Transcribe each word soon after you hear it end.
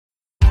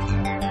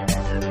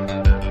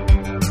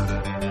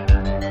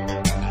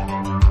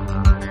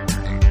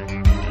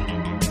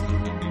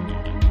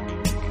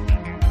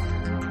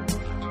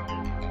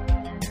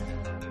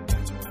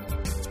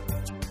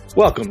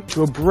Welcome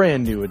to a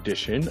brand new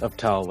edition of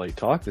Towel Light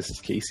Talk. This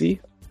is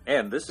Casey.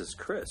 And this is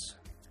Chris.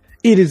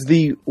 It is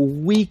the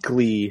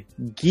weekly,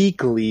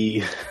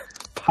 geekly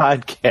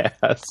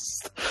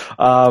podcast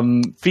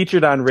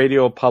featured on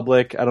Radio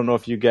Public. I don't know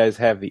if you guys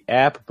have the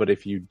app, but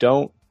if you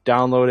don't,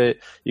 download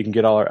it. You can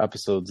get all our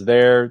episodes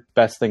there.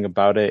 Best thing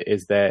about it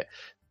is that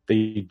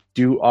they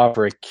do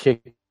offer a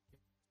kick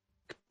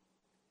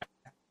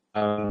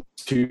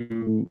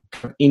to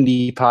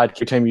indie podcast.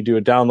 Every time you do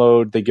a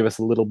download, they give us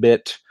a little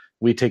bit.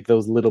 We take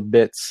those little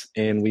bits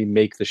and we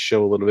make the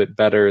show a little bit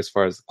better as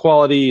far as the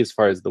quality, as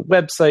far as the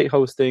website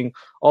hosting,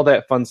 all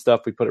that fun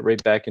stuff. We put it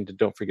right back into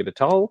Don't Forget to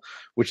Towel,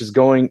 which is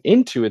going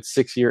into its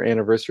 6-year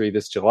anniversary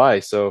this July.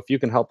 So if you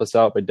can help us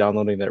out by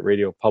downloading that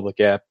Radio Public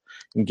app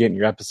and getting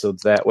your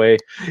episodes that way,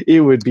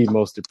 it would be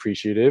most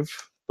appreciative.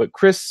 But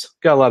Chris,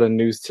 got a lot of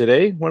news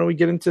today. Why don't we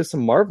get into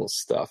some Marvel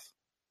stuff?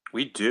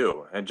 We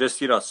do. And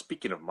just,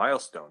 speaking of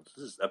milestones,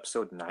 this is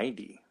episode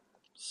 90.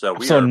 So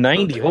episode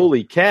 90,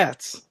 holy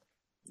cats.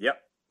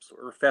 Yep. So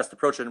we're fast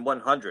approaching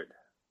 100.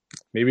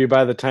 Maybe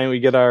by the time we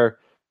get our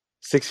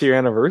 6-year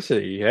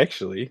anniversary,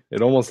 actually,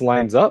 it almost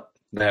lines up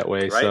that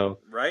way. Right, so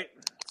right.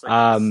 It's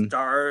like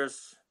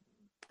stars,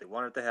 they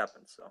want it to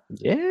happen. So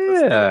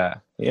yeah,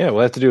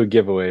 we'll have to do a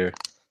giveaway.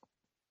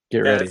 Get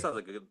ready. That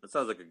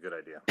sounds like a good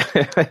idea.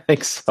 I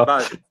think so.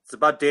 It's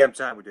about damn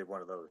time we did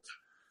one of those.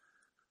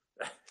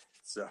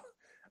 So,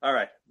 all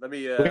right, let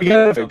me. We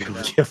got a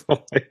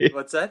giveaway.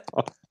 What's that?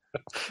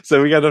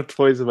 So we got enough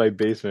toys in my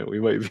basement. We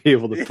might be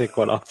able to pick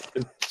one off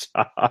the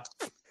shop.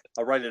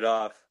 I'll write it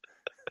off.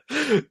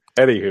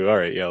 Anywho, all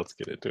right, let's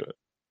get into it.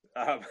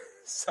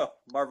 So,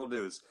 Marvel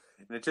news.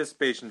 In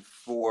anticipation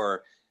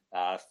for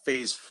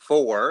Phase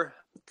 4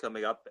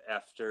 coming up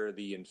after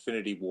the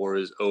Infinity War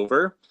is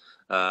over,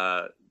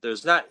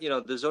 there's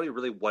only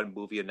really one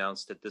movie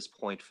announced at this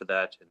point for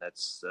that, and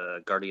that's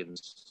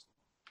Guardians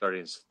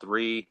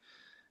 3.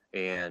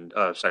 And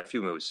a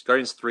few movies.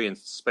 Guardians 3 and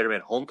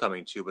Spider-Man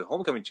Homecoming 2, but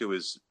Homecoming 2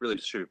 is really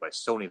distributed by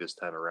Sony this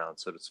time around,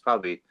 so it's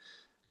probably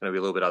going to be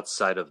a little bit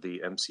outside of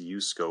the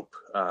MCU scope.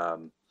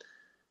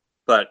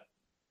 But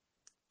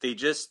they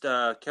just,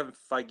 Kevin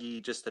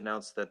Feige just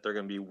announced that they're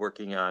going to be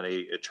working on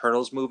a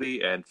Eternals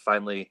movie, and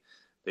finally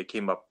they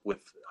came up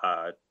with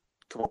a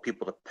couple of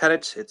people to pen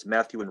it. It's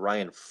Matthew and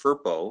Ryan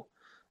Firpo.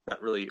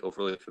 Not really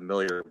overly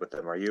familiar with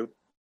them, are you?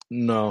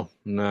 No,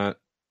 not.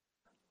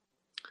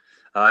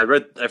 I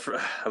was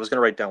going to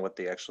write down what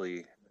they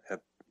actually have,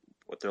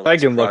 what their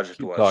last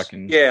project was.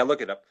 Talking. Yeah,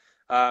 look it up.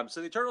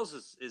 So the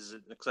Eternals is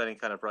an exciting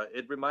kind of project.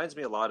 It reminds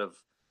me a lot of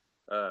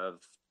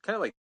kind of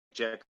like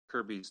Jack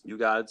Kirby's New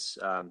Gods.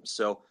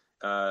 So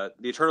the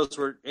Eternals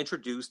were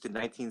introduced in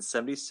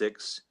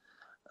 1976,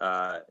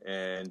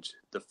 and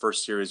the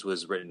first series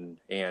was written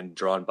and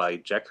drawn by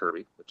Jack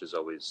Kirby, which is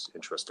always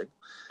interesting.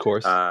 Of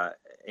course.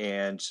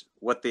 And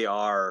what they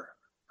are.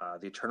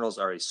 The Eternals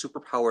are a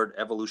superpowered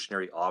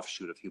evolutionary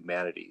offshoot of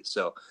humanity.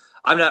 So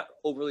I'm not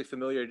overly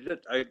familiar.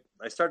 I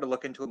started to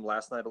look into them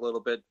last night a little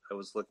bit. I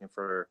was looking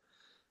for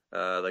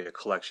like a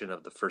collection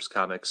of the first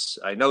comics.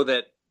 I know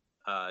that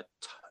that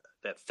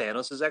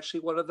Thanos is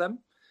actually one of them,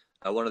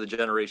 one of the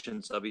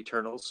generations of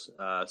Eternals.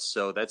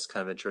 So that's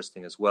kind of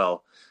interesting as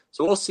well.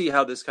 So we'll see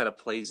how this kind of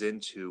plays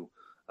into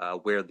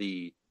where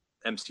the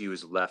MCU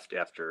is left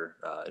after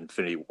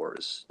Infinity War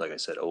is, like I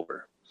said,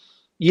 over.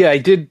 Yeah,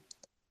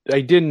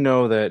 I didn't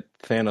know that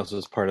Thanos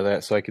was part of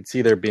that, so I could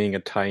see there being a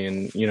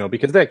tie-in,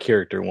 because that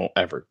character won't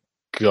ever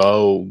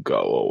go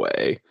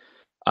away.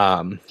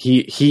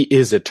 He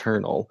is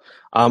eternal.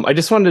 I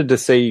just wanted to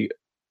say,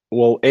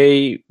 well,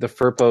 the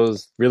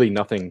Firpos, really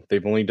nothing.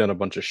 They've only done a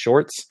bunch of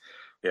shorts,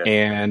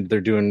 and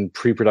they're doing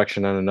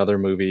pre-production on another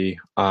movie.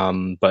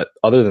 But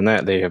other than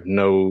that, they have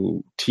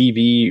no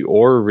TV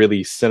or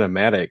really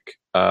cinematic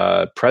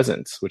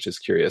presence, which is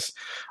curious.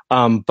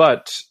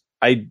 But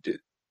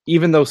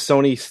even though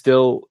Sony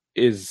still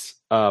is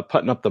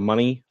putting up the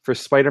money for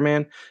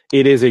Spider-Man,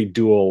 it is a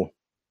dual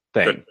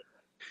thing. Good.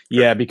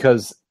 Yeah,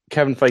 because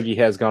Kevin Feige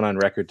has gone on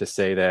record to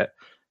say that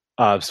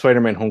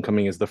Spider-Man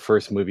Homecoming is the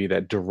first movie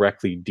that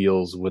directly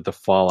deals with the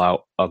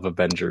fallout of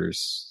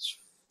Avengers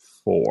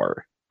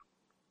 4.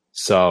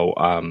 So,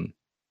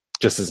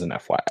 just as an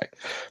FYI.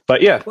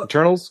 But yeah,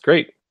 Eternals,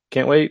 great.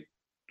 Can't wait.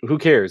 Who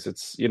cares?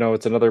 It's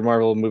it's another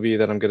Marvel movie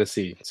that I'm going to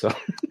see. So,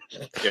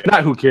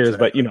 not who cares,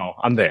 but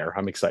I'm there.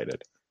 I'm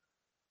excited.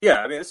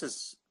 Yeah, I mean, this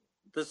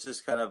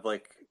is kind of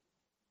like,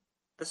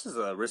 this is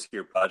a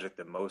riskier project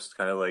than most,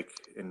 kind of like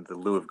in the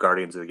lieu of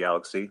Guardians of the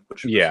Galaxy,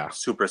 which was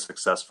super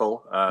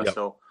successful.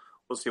 So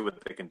we'll see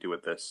what they can do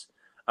with this.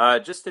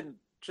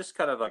 Just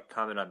kind of like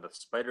comment on the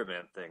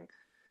Spider-Man thing.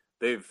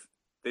 They've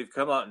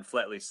come out and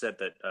flatly said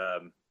that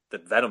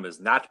that Venom is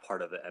not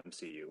part of the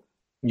MCU.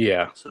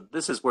 Yeah. So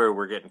this is where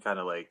we're getting kind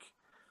of like,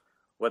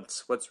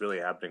 what's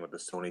really happening with the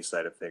Sony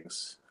side of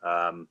things.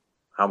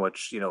 How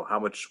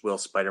much will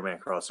Spider-Man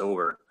cross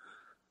over?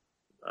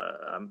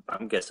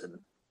 I'm guessing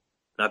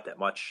not that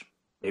much,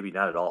 maybe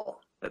not at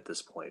all at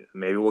this point.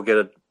 Maybe we'll get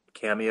a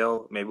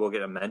cameo, maybe we'll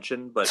get a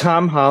mention, but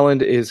Tom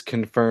Holland is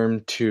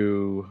confirmed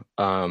to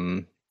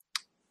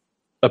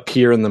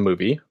appear in the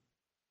movie.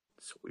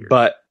 It's weird.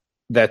 But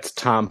that's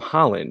Tom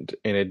Holland,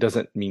 and it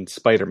doesn't mean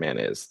Spider-Man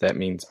is. That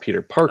means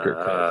Peter Parker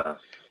could.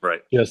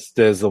 Right. Just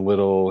as a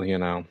little,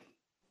 how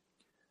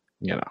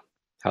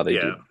they do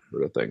Yeah.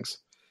 sort of things.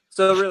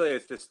 So really,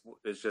 it's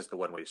just a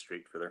one-way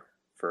street for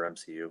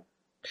MCU.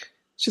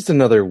 It's just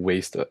another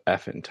waste of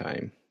effing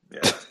time. Yeah,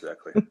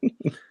 exactly.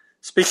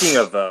 Speaking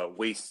of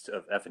waste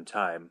of effing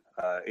time,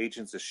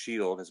 Agents of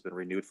S.H.I.E.L.D. has been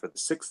renewed for the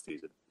 6th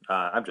season.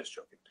 I'm just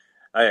joking.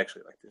 I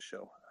actually like this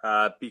show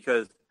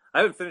because I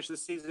haven't finished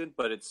this season,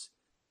 but it's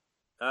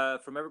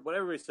from what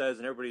everybody says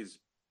and everybody's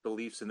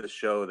beliefs in this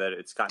show that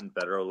it's gotten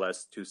better over the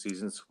last 2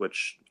 seasons,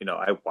 which,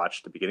 I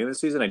watched the beginning of the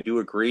season. I do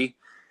agree.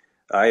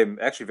 I am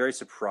actually very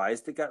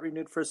surprised it got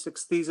renewed for a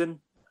 6th season.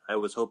 I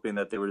was hoping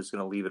that they were just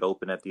going to leave it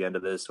open at the end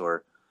of this,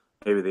 or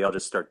maybe they all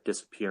just start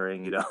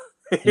disappearing,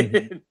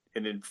 in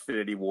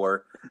Infinity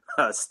War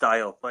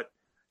style. But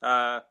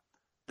the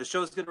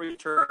show's going to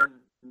return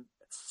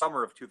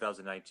summer of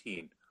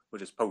 2019,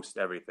 which is post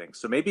everything.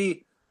 So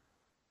maybe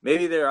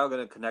they're all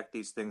going to connect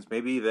these things.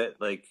 Maybe that,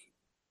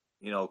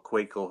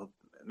 Quake will,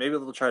 maybe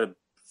they'll try to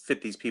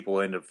fit these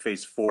people into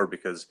Phase 4,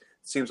 because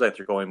it seems like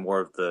they're going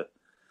more of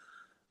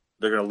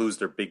they're going to lose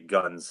their big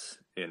guns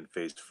in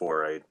Phase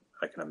 4,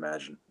 I can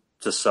imagine,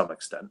 to some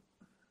extent.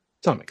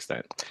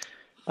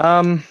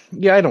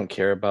 Yeah, I don't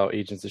care about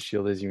Agents of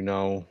S.H.I.E.L.D., as you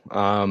know.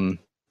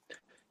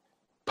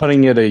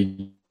 Putting it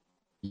a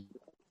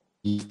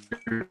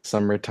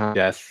summertime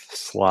death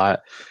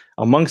slot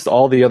amongst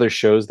all the other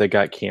shows that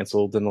got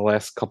canceled in the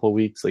last couple of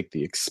weeks, like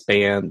The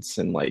Expanse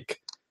and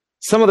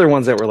some other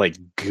ones that were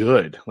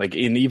good,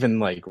 and even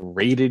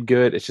rated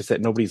good. It's just that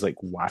nobody's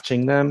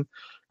watching them.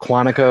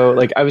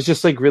 Quantico, I was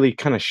just really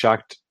kind of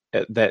shocked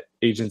that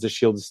Agents of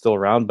S.H.I.E.L.D. is still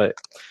around, but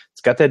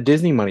it's got that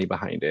Disney money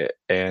behind it,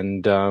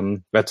 and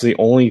that's the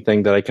only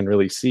thing that I can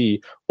really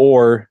see.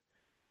 Or,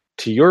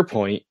 to your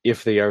point,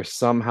 if they are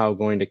somehow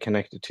going to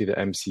connect it to the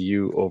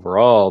MCU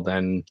overall,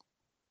 then,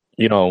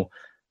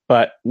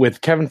 but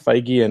with Kevin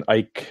Feige and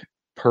Ike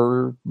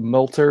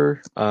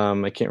Perlmutter,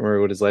 I can't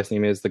remember what his last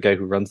name is, the guy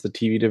who runs the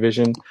TV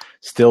division,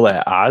 still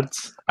at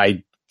odds,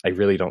 I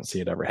really don't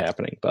see it ever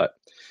happening. But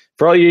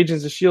for all you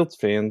Agents of S.H.I.E.L.D.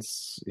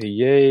 fans,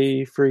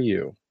 yay for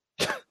you.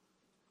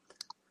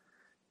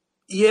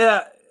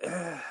 Yeah,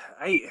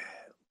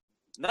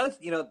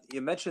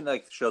 you mentioned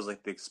shows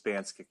like The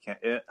Expanse.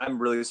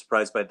 I'm really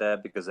surprised by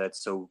that, because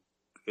it's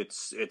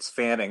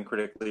fan and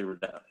critically,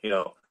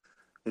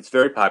 it's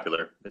very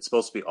popular. It's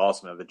supposed to be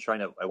awesome. I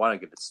want to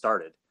get it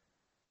started,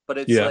 but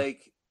it's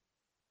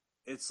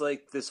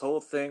this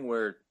whole thing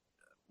where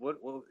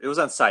it was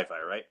on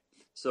Sci-Fi, right?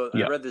 So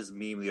I read this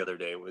meme the other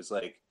day. It was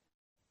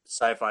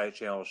Sci-Fi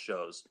Channel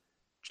shows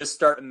just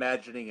start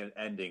imagining an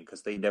ending,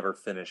 because they never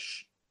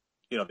finish.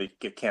 They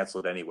get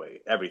canceled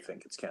anyway. Everything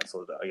gets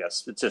canceled, I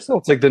guess. It's just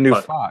it's like the new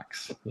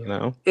Fox,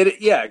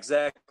 Yeah,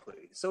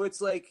 exactly. So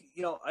it's I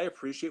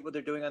appreciate what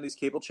they're doing on these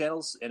cable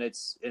channels, and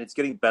it's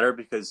getting better,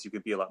 because you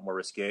can be a lot more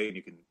risque, and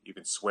you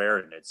can swear,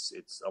 and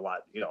it's a lot,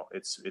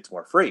 it's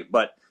more free.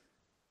 But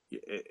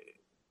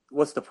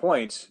what's the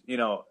point?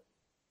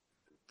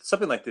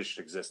 Something like this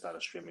should exist on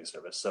a streaming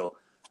service. So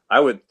I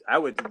would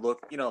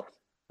look,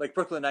 like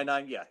Brooklyn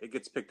Nine-Nine, yeah, it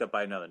gets picked up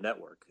by another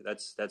network.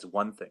 That's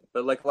one thing.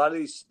 But a lot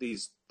of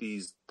these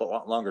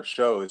longer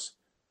shows,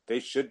 they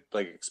should,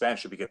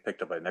 Expanse should get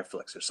picked up by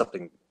Netflix or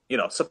something,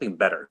 something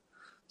better,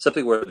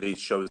 something where these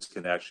shows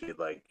can actually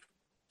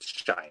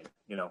shine,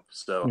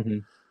 So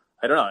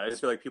I don't know. I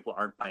just feel like people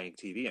aren't buying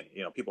TV, and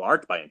people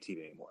aren't buying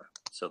TV anymore,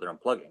 so they're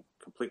unplugging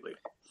completely.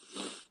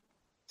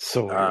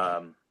 So weird.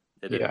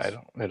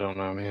 I don't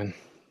know, man.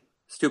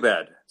 It's too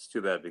bad. It's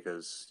too bad,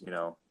 because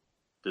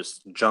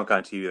there's junk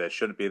on TV that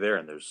shouldn't be there,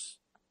 and there's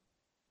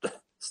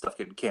stuff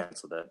getting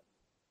canceled that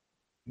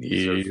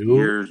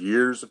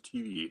years of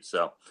TV.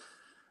 So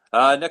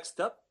next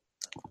up,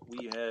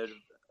 we had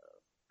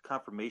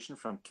confirmation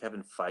from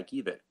Kevin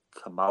Feige that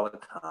Kamala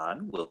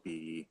Khan will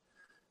be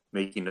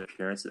making an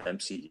appearance at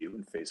MCU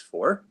in Phase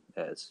 4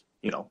 as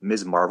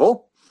Ms.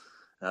 Marvel,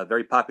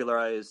 very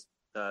popularized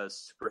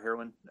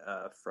superheroine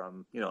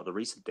from the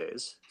recent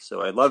days.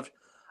 So I love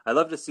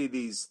to see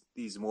these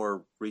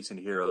more recent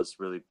heroes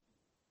really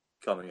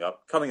coming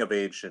of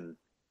age, and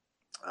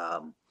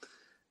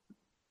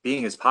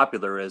being as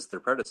popular as their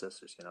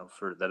predecessors,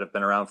 that have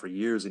been around for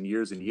years and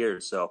years and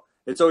years. So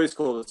it's always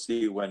cool to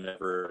see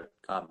whenever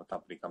a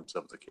company comes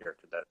up with a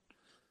character that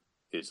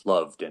is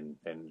loved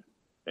and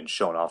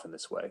shown off in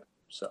this way.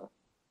 So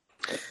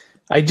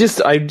I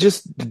just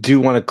do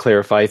want to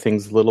clarify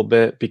things a little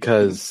bit,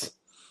 because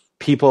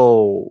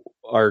people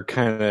are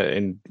kind of,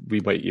 and we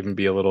might even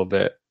be a little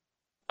bit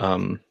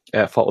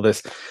at fault with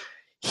this.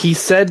 He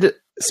said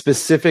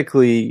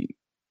specifically,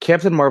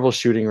 Captain Marvel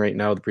shooting right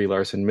now with Brie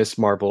Larson. Miss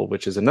Marvel,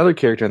 which is another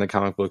character in the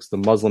comic books, the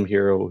Muslim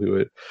hero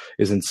who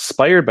is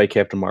inspired by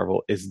Captain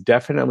Marvel, is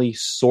definitely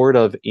sort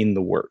of in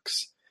the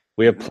works.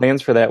 We have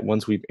plans for that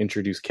once we've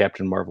introduced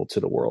Captain Marvel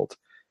to the world.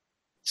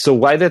 So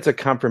why that's a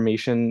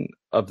confirmation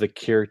of the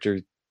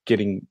character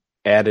getting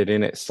added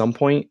in at some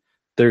point,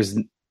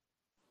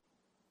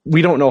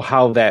 we don't know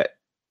how that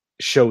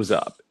shows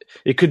up.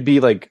 It could be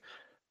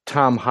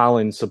Tom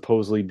Holland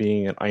supposedly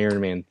being an Iron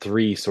Man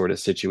 3 sort of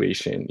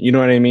situation. You know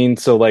what I mean?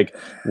 So like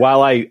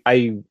while I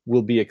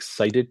will be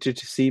excited to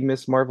see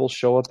Miss Marvel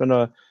show up in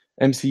a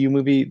MCU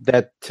movie,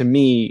 that to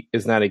me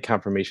is not a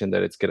confirmation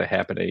that it's going to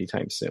happen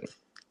anytime soon.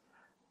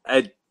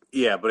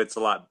 Yeah, but it's a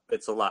lot.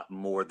 It's a lot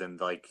more than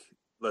like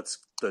let's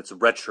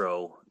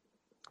retroact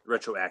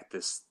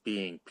this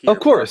being Peter Of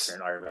course.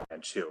 Parker and Iron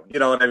Man 2. You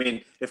know what I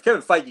mean? If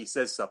Kevin Feige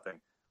says something,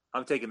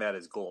 I'm taking that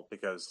as gold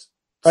because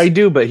I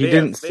do, but he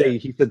didn't they have, say,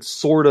 he said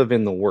sort of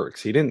in the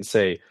works. He didn't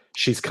say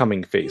she's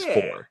coming phase yeah,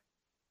 4.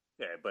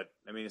 yeah. But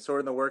I mean, it's sort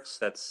of in the works.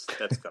 That's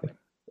coming.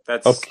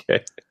 That's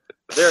Okay.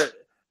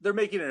 they're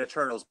making an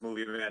Eternals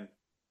movie, man.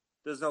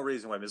 There's no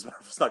reason why Ms.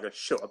 Marvel's not going to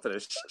show up in a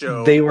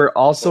show. They were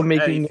also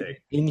making anything.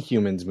 an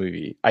Inhumans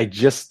movie. I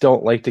just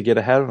don't like to get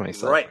ahead of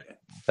myself. Right.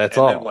 That's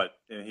and all. Then what?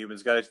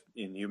 Inhumans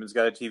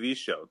got a TV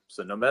show.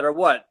 So no matter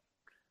what,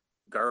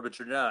 garbage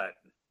or not,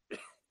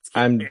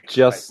 I'm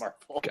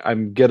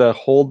gonna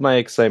hold my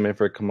excitement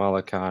for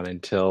Kamala Khan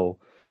until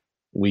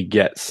we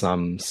get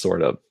some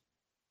sort of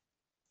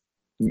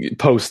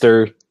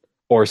poster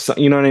or some,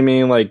 you know what I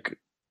mean? Like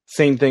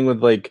same thing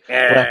with like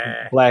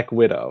Black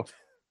Widow.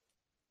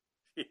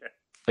 Yeah.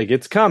 Like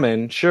it's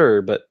coming,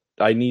 sure, but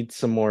I need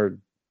some more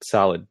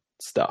solid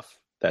stuff.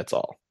 That's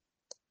all.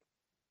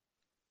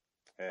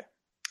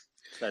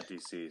 It's not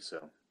DC,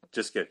 so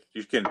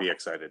you can be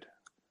excited.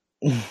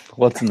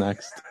 What's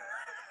next?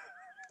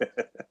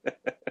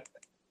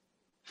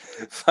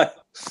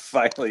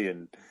 Finally,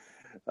 in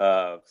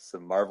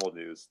some Marvel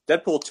news,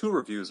 Deadpool 2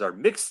 reviews are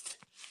mixed.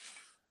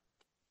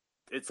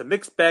 It's a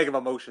mixed bag of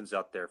emotions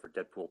out there for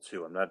Deadpool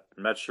 2. I'm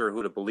not sure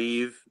who to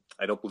believe.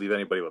 I don't believe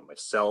anybody but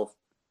myself.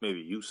 Maybe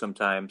you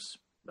sometimes.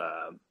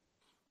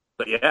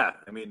 But yeah,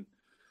 I mean,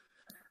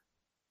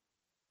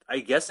 I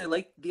guess I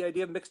like the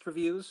idea of mixed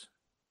reviews.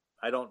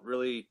 I don't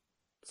really.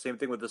 Same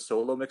thing with the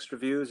Solo mixed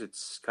reviews.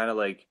 It's kind of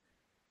like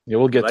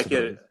we'll get like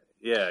to it.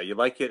 Yeah, you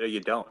like it or you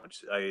don't.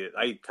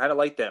 I kind of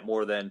like that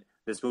more than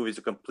this movie's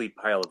a complete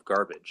pile of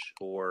garbage,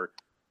 or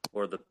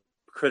the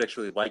critics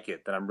really like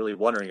it. Then I'm really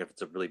wondering if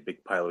it's a really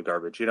big pile of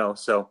garbage. You know,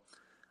 so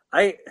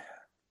I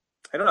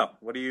don't know.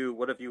 What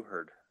have you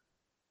heard?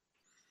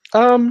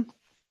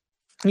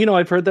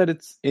 I've heard that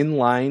it's in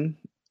line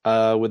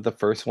with the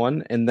first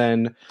one, and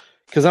then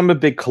because I'm a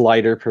big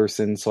Collider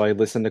person, so I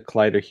listen to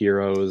Collider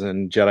Heroes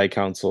and Jedi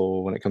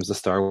Council when it comes to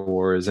Star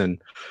Wars,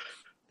 and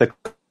the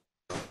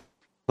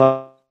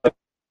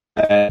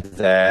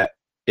that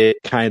it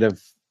kind of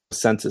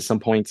sense at some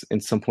points. In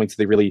some points,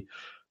 they really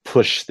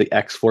push the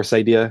X-Force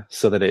idea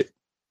so that it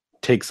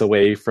takes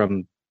away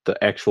from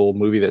the actual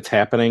movie that's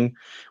happening,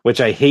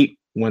 which I hate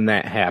when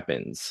that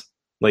happens.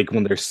 Like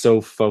when they're so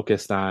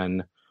focused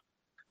on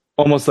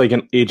almost like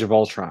an Age of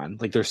Ultron.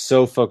 Like they're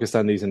so focused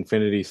on these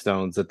Infinity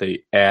Stones that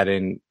they add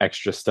in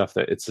extra stuff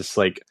that it's just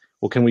like,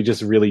 well, can we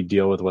just really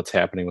deal with what's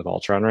happening with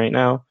Ultron right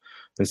now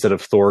instead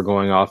of Thor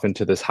going off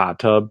into this hot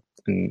tub?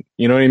 And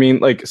you know what I mean?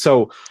 Like,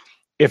 so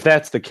if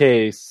that's the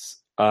case,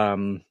 that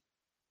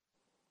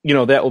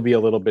will be a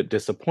little bit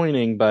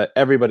disappointing, but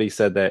everybody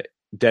said that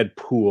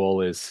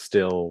Deadpool is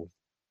still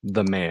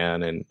the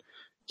man and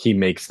he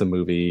makes the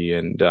movie,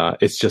 and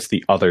it's just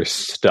the other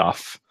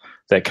stuff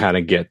that kind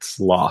of gets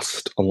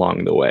lost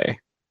along the way.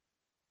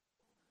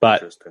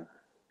 But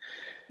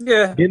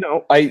yeah,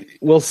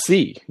 we'll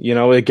see.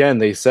 Again,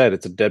 they said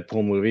it's a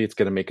Deadpool movie. It's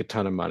going to make a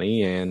ton of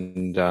money,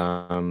 and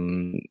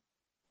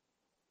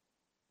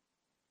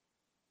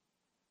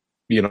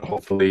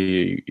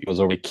hopefully it was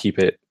over to keep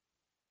it.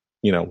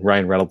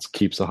 Ryan Reynolds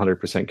keeps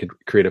 100%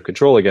 creative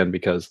control again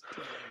because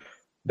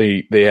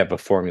they have a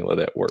formula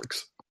that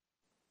works.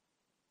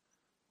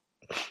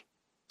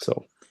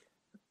 So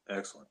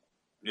excellent.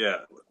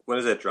 Yeah. When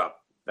does that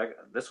drop?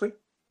 This week?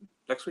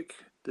 Next week?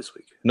 This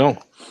week? No.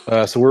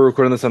 So we're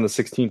recording this on the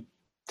 16th.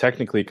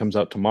 Technically, it comes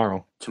out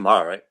tomorrow.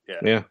 Tomorrow, right? Yeah.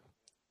 Yeah.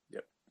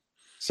 Yep.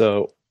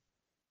 So,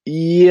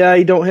 yeah,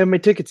 I don't have my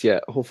tickets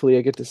yet. Hopefully,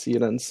 I get to see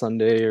it on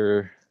Sunday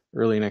or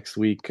early next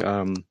week.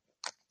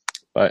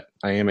 But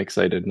I am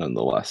excited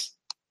nonetheless.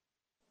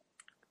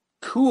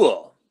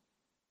 Cool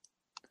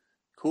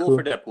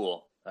for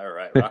Deadpool. All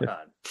right, rock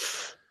on.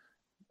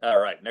 All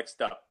right,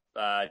 next up.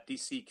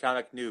 DC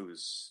Comic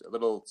News. A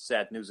little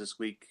sad news this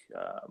week.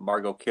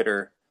 Margot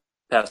Kidder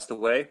passed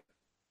away.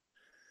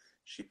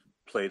 She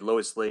played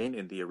Lois Lane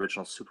in the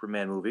original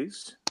Superman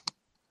movies.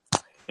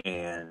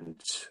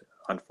 And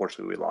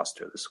unfortunately, we lost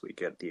her this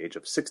week at the age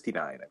of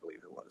 69, I believe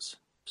it was.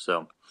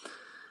 So,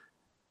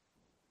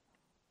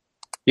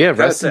 yeah,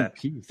 rest in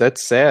peace.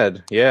 That's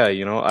sad. Yeah,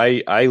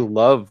 I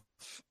love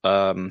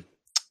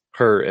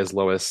her as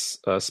Lois,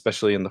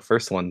 especially in the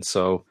first one.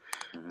 So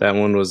that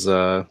one was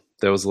that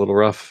was a little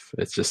rough.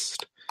 It's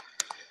just,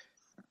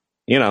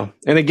 and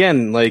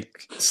again,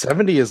 like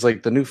 70 is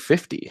like the new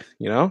 50,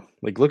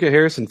 like look at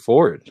Harrison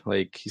Ford,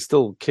 like he's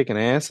still kicking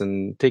ass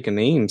and taking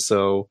names.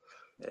 So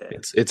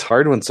it's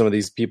hard when some of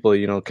these people,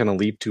 kind of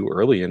leave too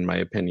early, in my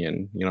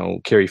opinion.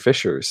 Carrie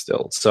Fisher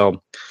still.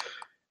 So,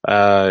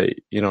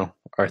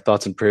 our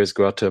thoughts and prayers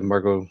go out to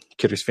Margot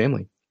Kidder's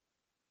family.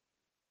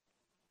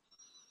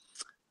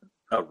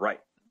 All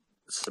right.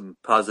 some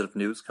positive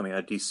news coming out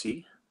of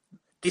DC.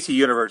 DC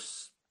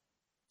Universe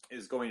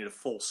is going into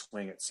full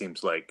swing, it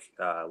seems like.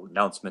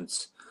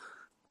 Announcements,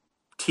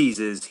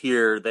 teases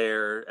here,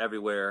 there,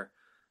 everywhere.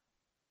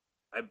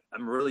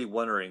 I'm really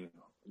wondering,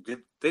 they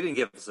didn't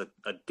give us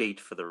a date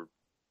for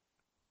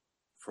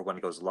when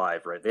it goes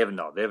live, right? They haven't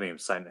even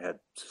had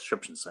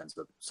subscription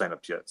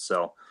sign-ups yet.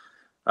 So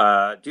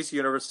DC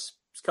Universe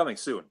is coming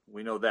soon.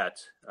 We know that.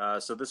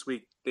 So this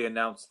week they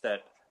announced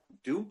that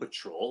Doom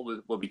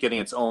Patrol will be getting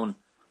its own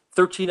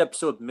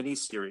 13-episode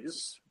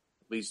miniseries,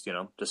 at least,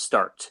 to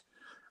start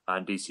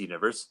on DC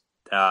Universe.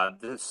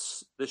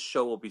 This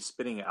show will be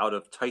spinning out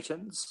of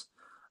Titans,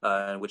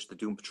 in which the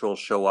Doom Patrol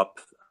show up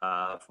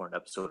for an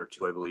episode or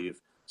two, I believe,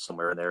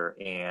 somewhere in there.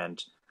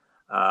 And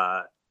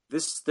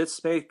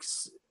this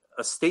makes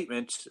a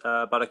statement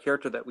about a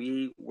character that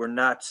we were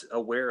not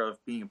aware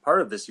of being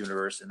part of this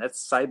universe, and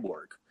that's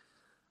Cyborg.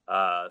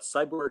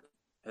 Cyborg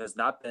has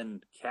not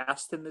been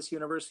cast in this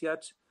universe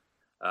yet,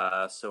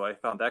 so I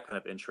found that kind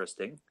of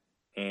interesting.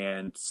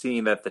 And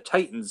seeing that the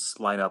Titans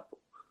lineup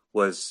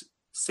was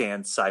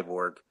sans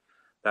Cyborg,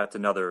 that's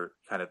another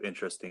kind of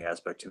interesting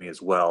aspect to me as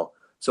well.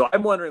 So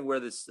I'm wondering where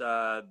this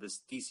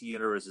DC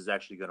universe is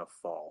actually going to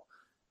fall.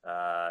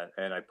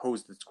 And I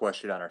posed this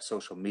question on our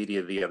social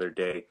media the other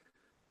day.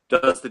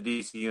 Does the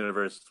DC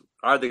universe,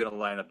 are they going to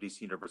line up DC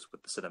universe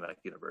with the cinematic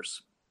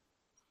universe?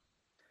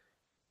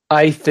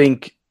 I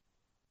think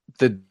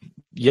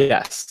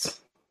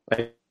yes.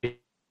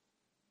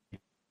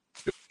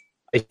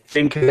 I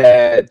think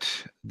that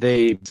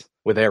they,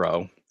 with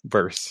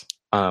Arrowverse,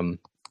 and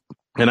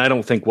I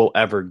don't think we'll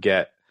ever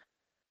get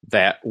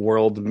that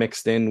world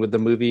mixed in with the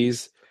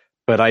movies,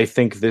 but I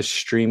think this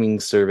streaming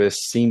service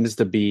seems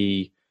to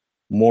be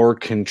more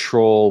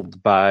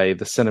controlled by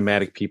the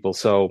cinematic people.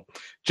 So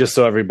just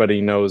so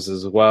everybody knows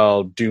as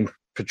well, Doom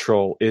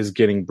Patrol is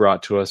getting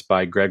brought to us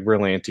by Greg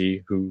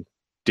Berlanti, who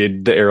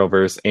did the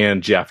Arrowverse,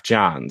 and Jeff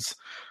Johns,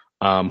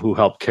 who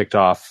helped kick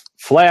off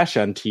Flash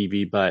on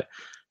TV, but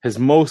has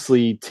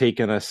mostly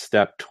taken a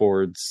step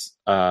towards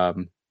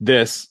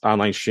this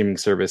online streaming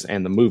service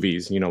and the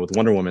movies, with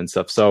Wonder Woman and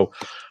stuff. So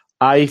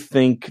I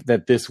think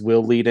that this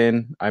will lead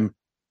in. I'm,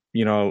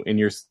 in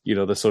your,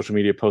 the social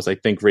media post, I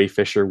think Ray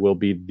Fisher will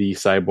be the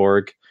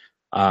Cyborg,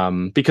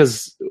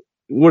 because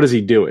what is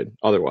he doing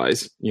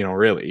otherwise,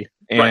 really?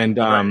 And,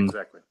 right,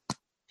 exactly.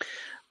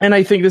 And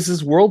I think this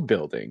is world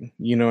building.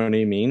 You know what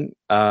I mean?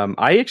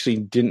 I actually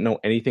didn't know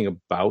anything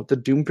about the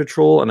Doom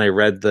Patrol, and I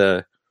read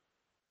the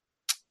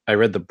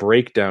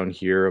breakdown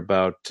here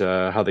about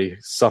how they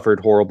suffered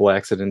horrible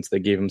accidents that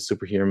gave them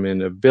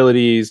superhuman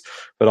abilities,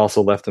 but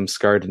also left them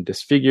scarred and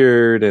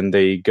disfigured, and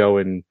they go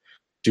and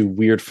do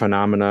weird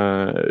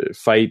phenomena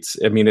fights.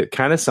 I mean, it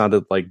kind of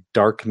sounded like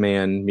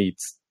Darkman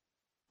meets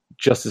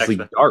Justice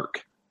League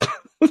Dark.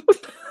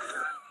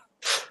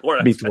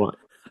 Or meets what?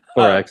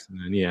 Or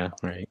X-Men, yeah,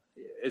 right.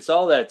 It's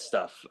all that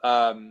stuff.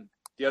 The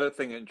other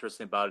thing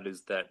interesting about it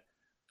is that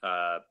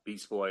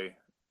Beast Boy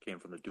came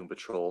from the Doom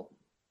Patrol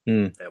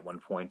at one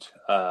point.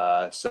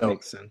 So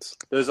makes sense.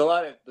 There's a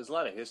lot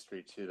of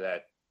history to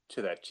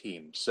that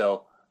team.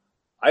 So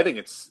I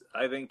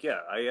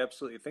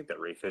absolutely think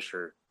that Ray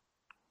Fisher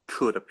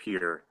could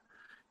appear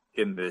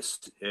in this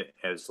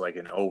as like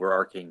an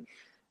overarching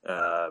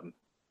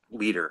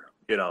leader,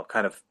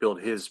 kind of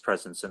build his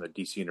presence in the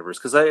DC universe.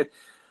 Because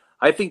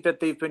I think that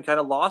they've been kind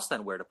of lost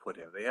on where to put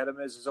him. They had him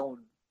as his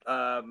own.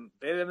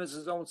 They had him as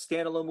his own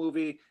standalone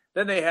movie.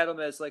 Then they had him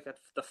as like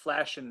the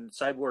Flash and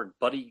Cyborg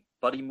buddy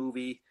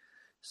movie.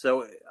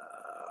 So,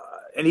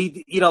 and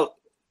he,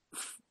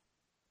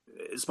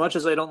 as much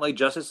as I don't like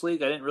Justice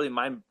League, I didn't really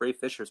mind Ray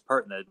Fisher's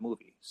part in that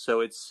movie.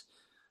 So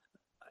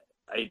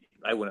I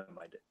wouldn't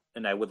mind it,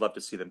 and I would love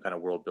to see them kind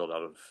of world build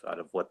out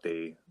of what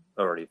they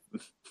already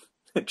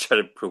try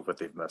to prove what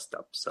they've messed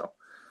up. So.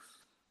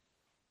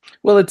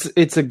 Well,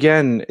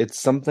 it's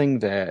something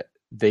that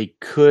they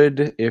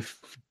could, if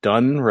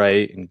done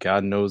right, and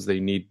God knows they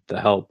need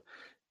the help,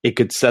 it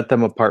could set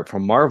them apart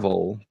from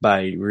Marvel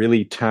by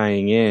really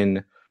tying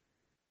in,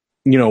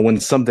 when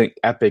something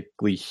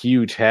epically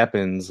huge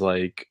happens,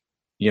 like,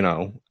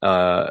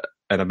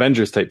 an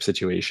Avengers type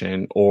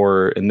situation,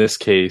 or in this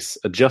case,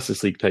 a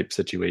Justice League type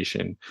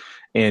situation.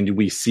 And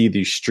we see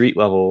these street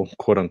level,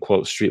 quote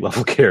unquote, street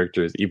level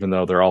characters, even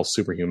though they're all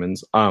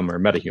superhumans, or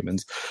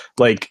metahumans,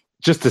 like,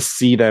 just to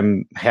see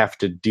them have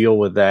to deal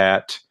with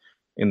that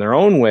in their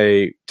own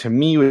way, to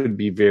me, would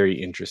be very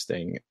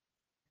interesting.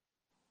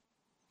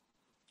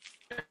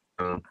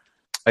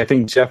 I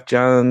think Jeff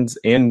Johns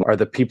are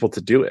the people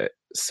to do it.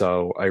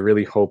 So I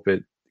really hope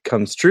it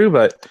comes true,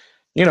 but,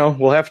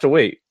 we'll have to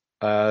wait.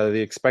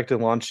 The expected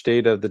launch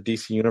date of the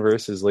DC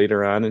Universe is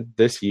later on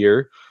this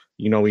year.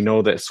 We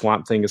know that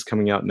Swamp Thing is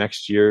coming out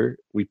next year.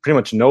 We pretty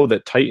much know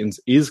that Titans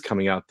is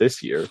coming out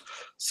this year.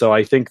 So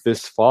I think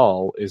this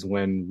fall is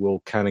when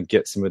we'll kind of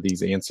get some of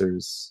these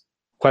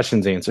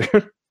questions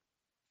answered.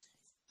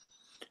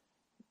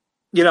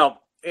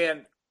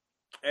 And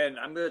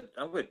I'm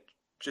gonna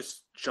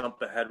just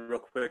jump ahead real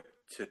quick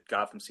to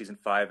Gotham season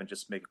 5 and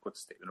just make a quick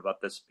statement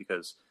about this,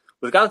 because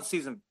with Gotham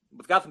season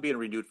with Gotham being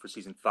renewed for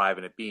season 5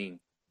 and it being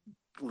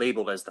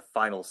labeled as the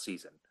final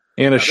season.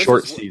 And a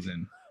short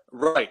season.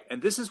 Right.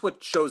 And this is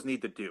what shows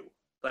need to do.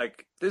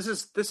 Like, this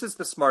is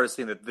the smartest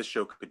thing that this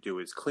show could do,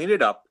 is clean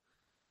it up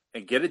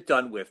and get it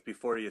done with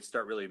before you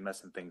start really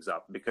messing things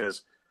up.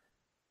 Because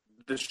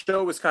the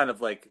show was kind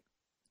of like,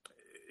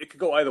 it could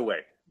go either way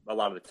a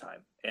lot of the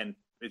time. And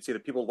it's either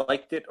people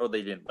liked it or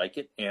they didn't like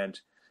it. And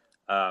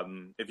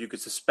if you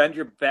could suspend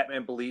your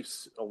Batman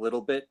beliefs a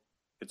little bit,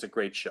 it's a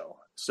great show.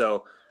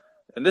 So,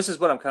 and this is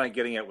what I'm kind of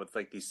getting at with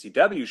like these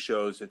CW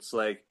shows. It's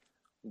like,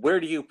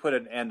 where do you put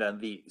an end on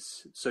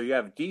these? So you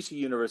have DC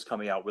Universe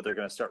coming out where they're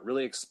going to start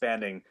really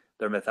expanding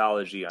their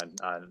mythology on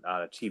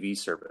a TV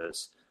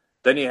service.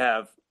 Then you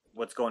have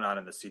what's going on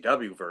in the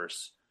CW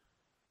verse,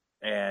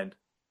 and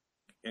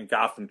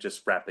Gotham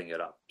just wrapping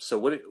it up. So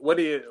what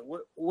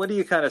do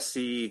you kind of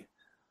see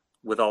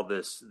with all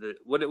this?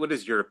 What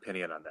is your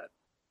opinion on that?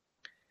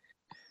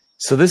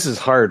 So this is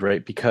hard,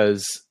 right?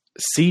 Because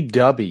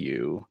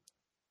CW,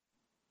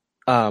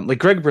 like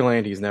Greg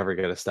Berlanti's never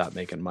going to stop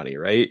making money,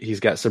 right? He's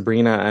got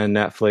Sabrina on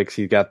Netflix.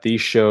 He's got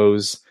these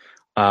shows.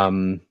 I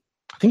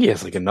think he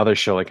has like another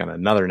show like on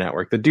another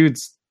network. The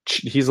dude's,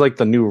 he's like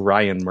the new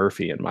Ryan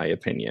Murphy, in my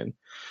opinion.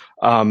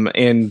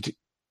 And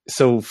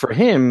so for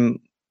him,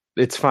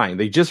 it's fine.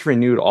 They just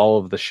renewed all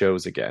of the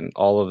shows again,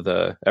 all of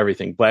the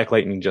everything. Black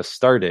Lightning just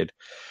started.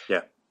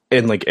 Yeah.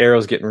 And like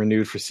Arrow's getting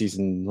renewed for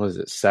season, what is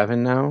it,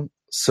 7 now?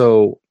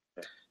 So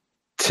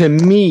to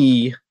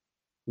me,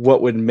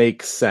 what would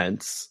make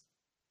sense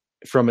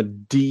from a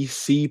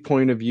DC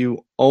point of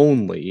view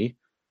only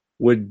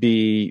would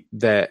be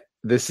that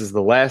this is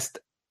the last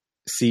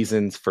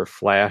seasons for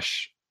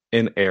Flash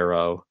and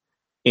Arrow,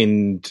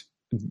 and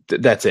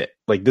that's it.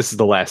 Like, this is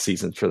the last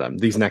season for them,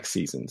 these next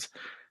seasons.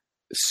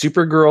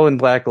 Supergirl and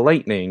Black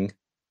Lightning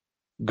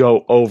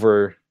go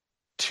over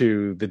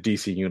to the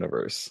DC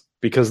universe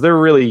because they're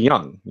really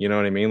young, you know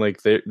what I mean?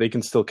 Like, they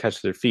can still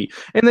catch their feet.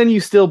 And then you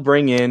still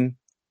bring in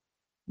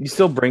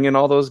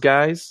all those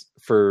guys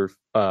for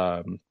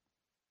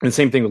and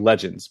same thing with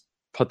Legends.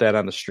 Put that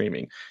on the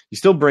streaming. You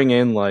still bring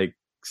in like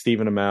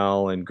Stephen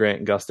Amell and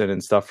Grant Gustin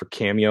and stuff for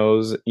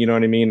cameos, you know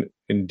what I mean?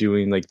 And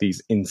doing like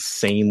these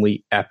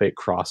insanely epic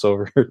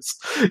crossovers,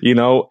 you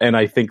know? And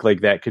I think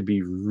like that could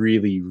be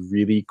really,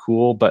 really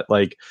cool. But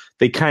like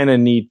they kind of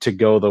need to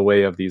go the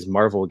way of these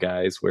Marvel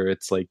guys where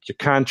it's like your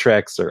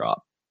contracts are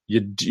up.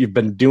 You've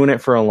been doing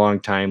it for a long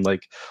time.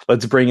 Like,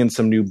 let's bring in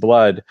some new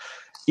blood.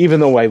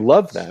 Even though I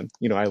love them,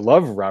 you know, I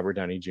love Robert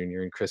Downey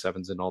Jr. and Chris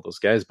Evans and all those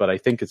guys, but I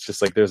think it's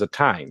just like there's a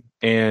time.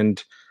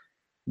 And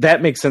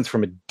that makes sense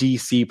from a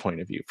DC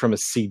point of view. From a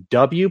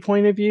CW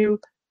point of view,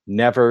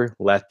 never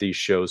let these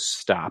shows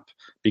stop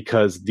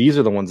because these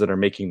are the ones that are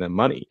making them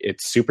money.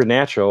 It's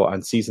Supernatural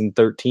on season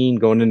 13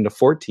 going into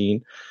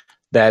 14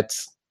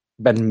 that's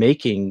been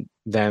making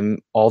them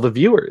all the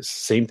viewers.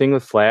 Same thing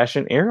with Flash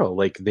and Arrow.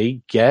 Like,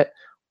 they get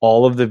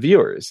all of the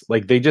viewers.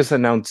 Like, they just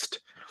announced,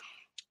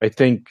 I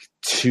think,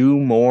 2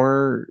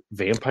 more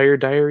Vampire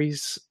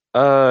Diaries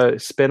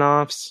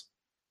spinoffs.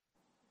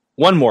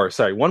 One more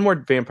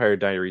Vampire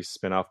Diaries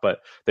spinoff, but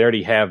they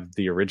already have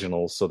the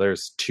originals, so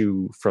there's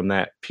 2 from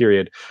that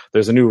period.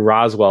 There's a new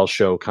Roswell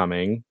show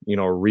coming, you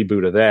know, a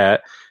reboot of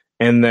that.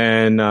 And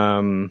then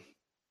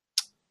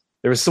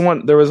there was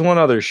one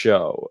other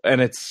show, and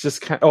it's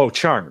just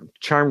Charmed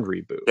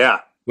reboot.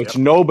 Yeah. Which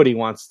nobody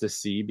wants to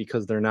see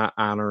because they're not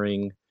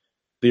honoring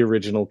the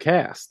original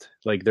cast.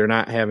 Like, they're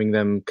not having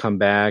them come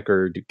back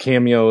or do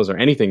cameos or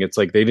anything. It's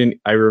like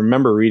I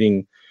remember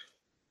reading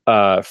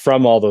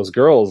from all those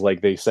girls,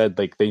 like they said,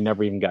 like they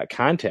never even got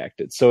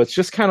contacted. So it's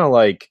just kind of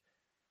like,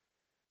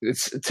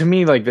 it's, to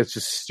me, like, that's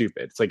just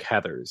stupid. It's like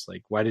Heathers.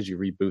 Like, why did you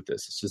reboot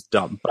this? It's just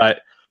dumb.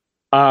 But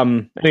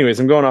anyways,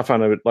 I'm going off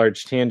on a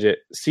large tangent.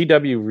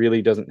 CW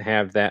really doesn't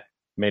have that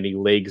many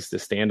legs to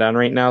stand on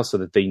right now, so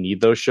that they need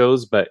those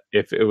shows. But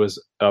if it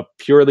was a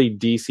purely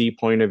DC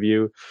point of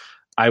view,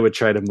 I would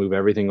try to move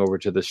everything over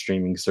to the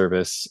streaming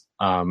service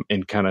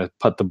and kind of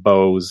put the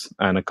bows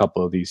on a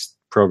couple of these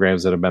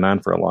programs that have been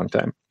on for a long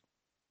time.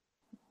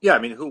 Yeah, I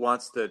mean, who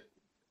wants to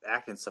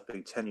act in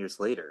something 10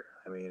 years later?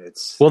 I mean,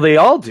 it's... Well, they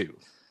all do.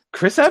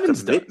 Chris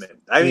Evans does.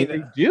 I mean,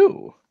 they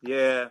do.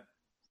 Yeah.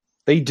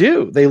 They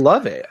do. They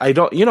love it. I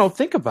don't, you know,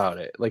 think about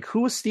it. Like, who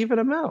was Stephen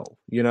Amell?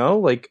 You know,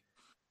 like,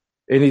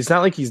 and it's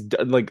not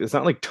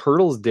like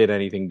Turtles did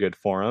anything good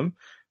for him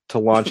to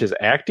launch his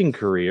acting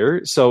career.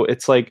 So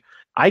it's like,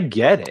 I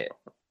get it.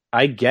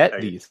 I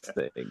get these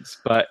things,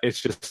 but it's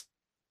just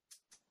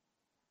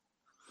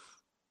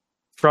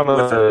from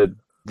a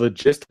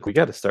logistic, we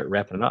got to start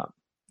wrapping up.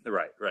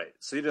 Right.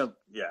 So you don't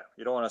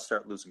want to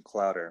start losing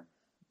clout or,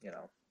 you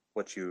know,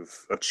 what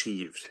you've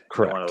achieved.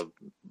 Correct. You don't want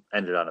to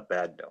end it on a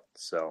bad note.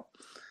 So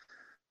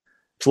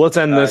let's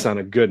end this on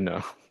a good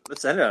note.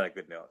 Let's end it on a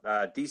good note.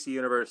 DC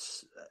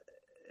Universe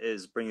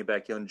is bringing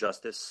back Young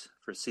Justice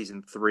for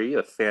season 3,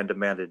 a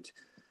fan-demanded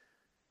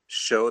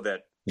show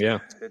that, yeah,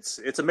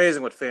 it's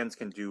amazing what fans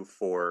can do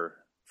for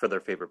their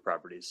favorite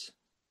properties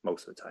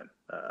most of the time,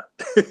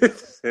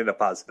 in a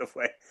positive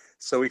way.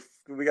 So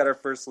we got our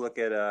first look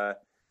at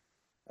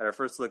our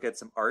first look at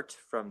some art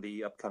from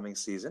the upcoming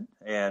season,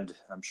 and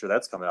I'm sure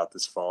that's coming out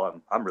this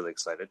fall. I'm really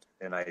excited,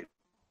 and I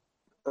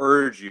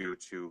urge you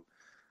to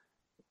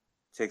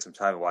take some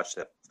time and watch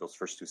those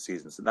first 2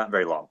 seasons. Not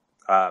very long.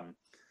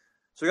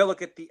 So we got to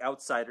look at The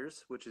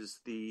Outsiders, which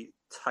is the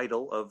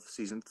title of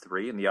season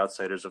 3, and The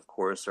Outsiders, of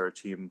course, are a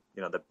team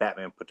that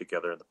Batman put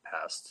together in the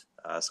past.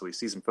 So we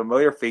see some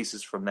familiar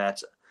faces from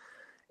that,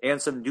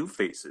 and some new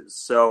faces.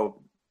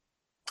 So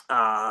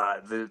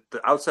the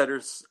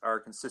Outsiders are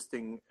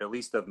consisting at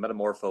least of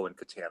Metamorpho and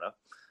Katana,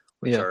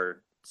 which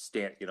are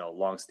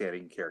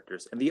long-standing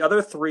characters, and the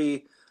other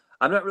 3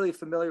 I'm not really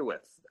familiar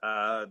with.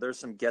 There's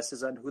some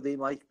guesses on who they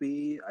might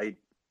be. I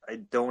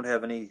don't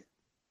have any.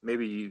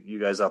 Maybe you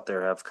guys out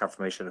there have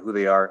confirmation of who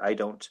they are. I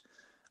don't.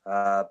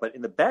 But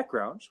in the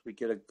background, we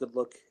get a good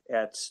look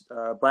at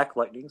Black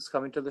Lightning's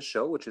coming to the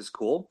show, which is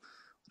cool.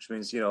 Which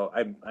means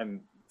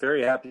I'm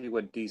very happy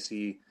when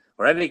DC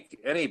or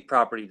any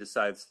property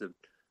decides to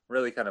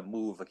really kind of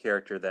move a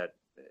character that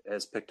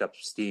has picked up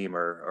steam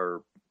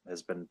or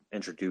has been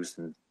introduced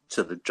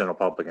to the general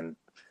public and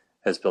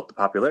has built the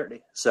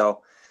popularity.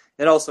 So,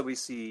 and also we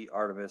see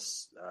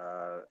Artemis,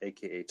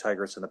 aka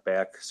Tigress, in the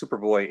back,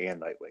 Superboy,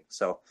 and Nightwing.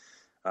 So,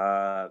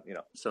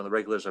 so the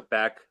regulars are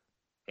back,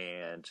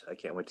 and I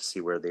can't wait to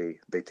see where they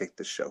take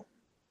this show.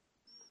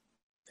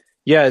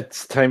 Yeah,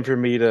 it's time for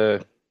me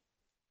to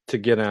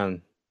get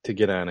on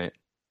it.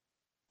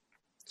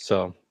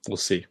 So we'll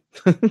see.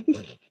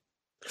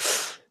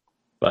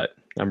 But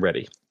I'm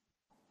ready.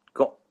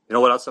 Cool. You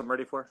know what else I'm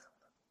ready for?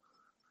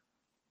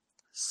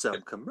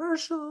 Some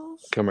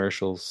commercials.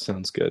 Commercials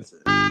sounds good.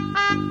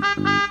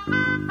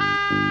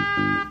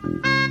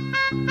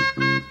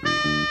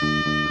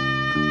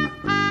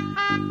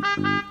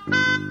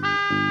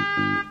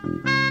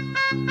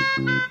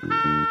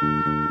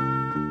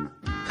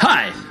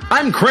 Hi,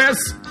 I'm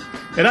Chris.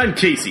 And I'm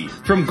Casey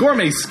from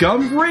Gourmet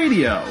Scum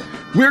Radio.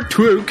 We're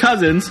 2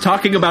 cousins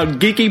talking about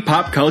geeky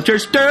pop culture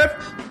stuff.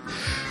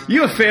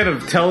 You a fan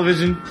of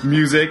television,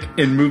 music,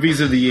 and movies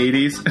of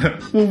the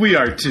 80s? Well, we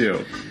are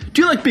too.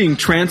 Do you like being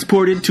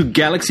transported to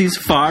galaxies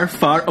far,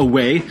 far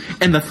away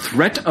and the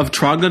threat of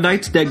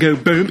troglodytes that go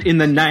boom in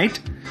the night?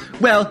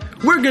 Well,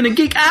 we're gonna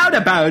geek out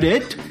about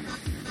it.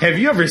 Have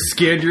you ever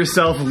scared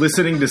yourself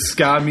listening to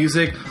ska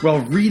music while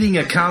reading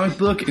a comic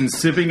book and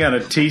sipping on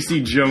a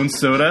tasty Jones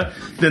soda?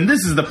 Then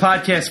this is the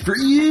podcast for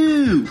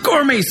you!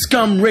 Gourmet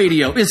Scum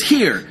Radio is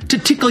here to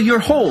tickle your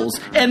holes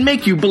and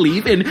make you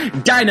believe in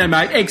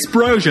dynamite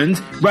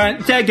explosions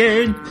once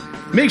again.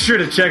 Make sure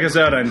to check us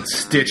out on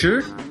Stitcher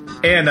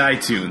and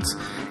iTunes.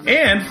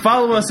 And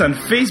follow us on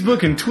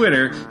Facebook and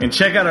Twitter, and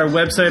check out our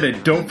website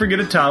at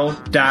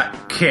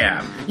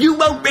don'tforgetatowel.com. You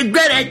won't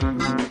regret it!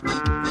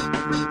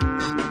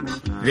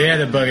 There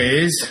the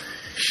bugger is.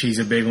 She's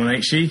a big one,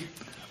 ain't she?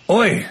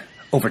 Oi!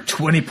 Over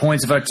 20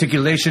 points of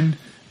articulation,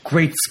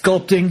 great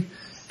sculpting,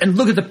 and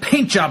look at the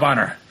paint job on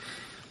her.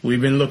 We've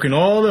been looking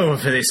all over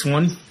for this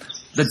one.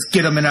 Let's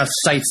get them in our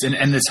sights and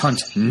end this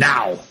hunt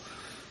now.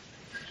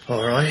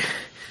 All right.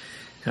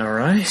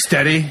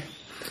 Steady.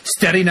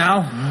 Steady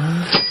now.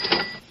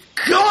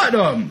 Got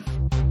him!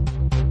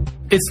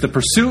 It's the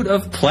pursuit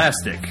of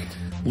plastic.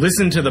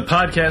 Listen to the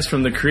podcast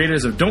from the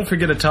creators of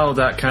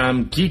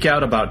Don'tForgetAtowel.com. Geek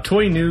out about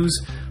toy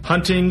news,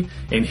 hunting,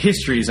 and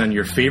histories on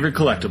your favorite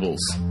collectibles.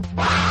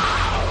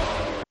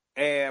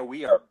 And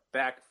we are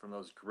back from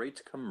those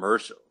great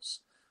commercials.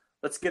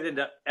 Let's get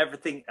into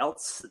everything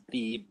else,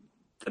 the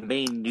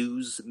main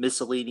news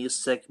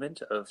miscellaneous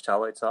segment of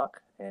Towelite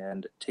Talk,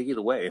 and take it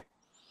away.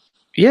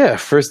 Yeah,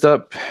 first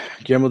up,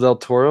 Guillermo del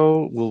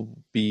Toro will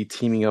be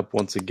teaming up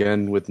once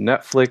again with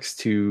Netflix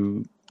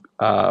to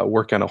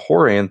work on a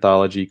horror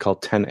anthology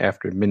called 10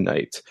 After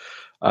Midnight.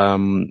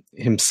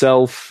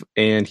 Himself,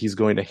 and he's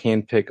going to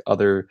handpick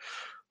other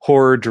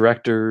horror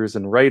directors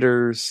and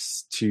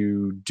writers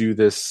to do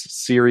this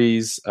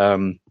series.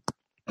 Kind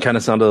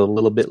of sounded a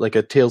little bit like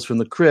a Tales from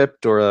the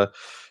Crypt or a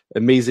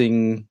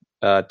Amazing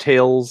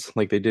Tales,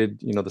 like they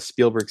did, the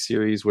Spielberg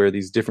series, where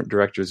these different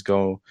directors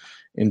go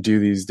and do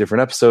these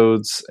different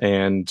episodes,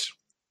 and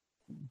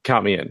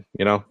count me in,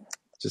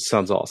 just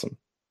sounds awesome.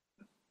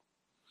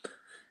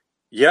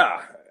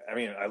 Yeah, I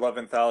mean, I love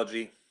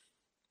anthology.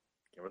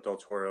 Guillermo del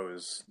Toro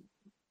is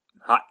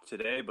hot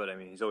today, but I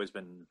mean, he's always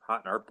been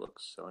hot in art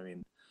books. So I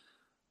mean,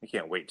 I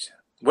can't wait.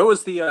 What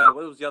was the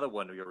other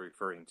one you were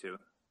referring to?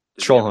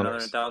 Did Troll he have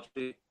Hunters. Another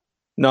anthology?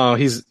 No,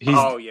 he's.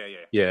 Oh yeah.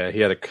 Yeah, he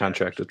had a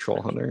contract with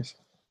Troll Hunters.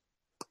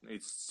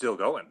 He's still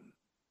going.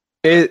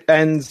 It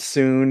ends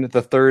soon.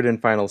 The 3rd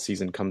and final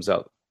season comes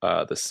out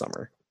this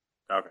summer.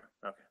 Okay.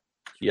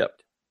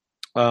 Yep.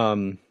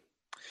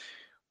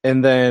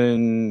 And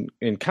then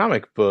in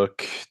comic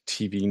book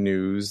TV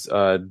news,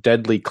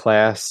 Deadly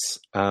Class,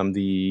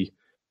 the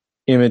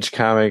Image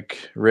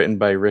comic written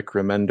by Rick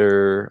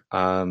Remender,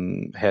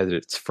 had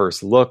its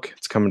first look.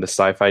 It's coming to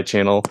Sci-Fi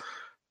Channel.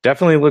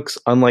 Definitely looks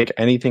unlike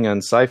anything on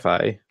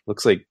Sci-Fi.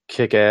 Looks like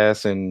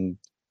Kick-Ass and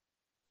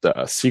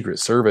the Secret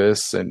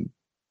Service and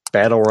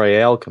Battle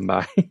Royale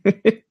combined.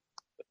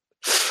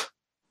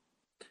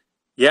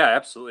 Yeah,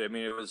 absolutely. I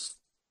mean, it was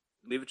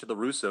leave it to the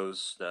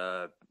Russos,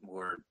 who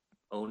are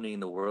owning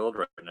the world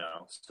right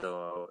now.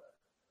 So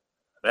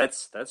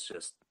that's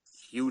just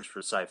huge for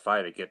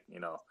sci-fi to get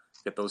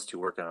those two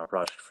working on a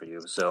project for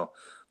you. So I'm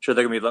sure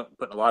they're gonna be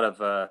putting a lot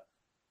of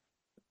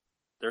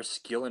their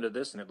skill into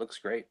this, and it looks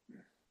great.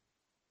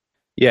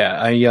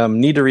 Yeah, I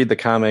need to read the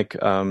comic.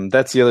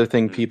 That's the other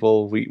thing,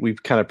 people. We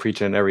kind of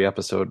preach in every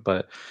episode,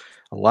 but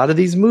a lot of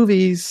these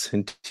movies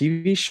and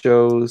TV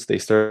shows, they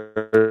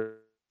start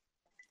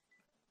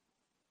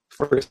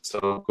first.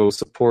 So go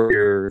support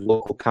your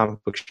local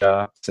comic book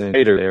shops and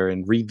trader there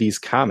and read these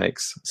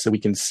comics so we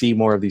can see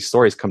more of these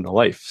stories come to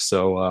life.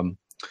 So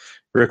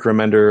Rick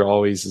Remender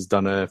always has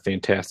done a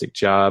fantastic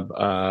job,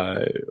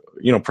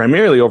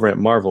 primarily over at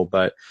Marvel,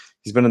 but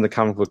he's been in the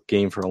comic book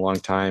game for a long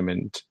time,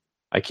 and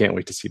I can't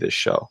wait to see this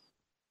show.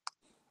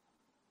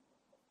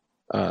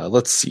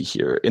 Let's see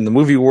here. In the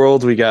movie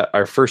world, we got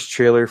our first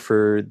trailer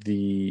for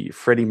the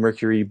Freddie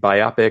Mercury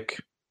biopic,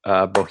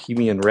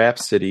 Bohemian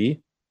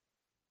Rhapsody.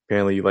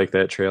 Apparently you like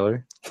that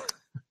trailer.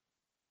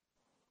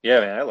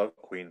 Yeah, man, I love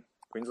Queen.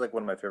 Queen's like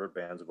one of my favorite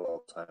bands of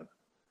all time.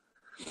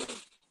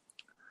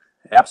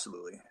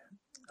 Absolutely.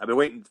 I've been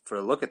waiting for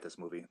a look at this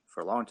movie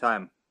for a long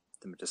time.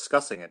 I've been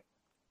discussing it.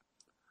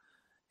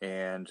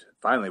 And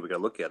finally we got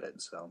to look at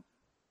it, so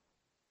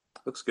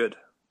looks good.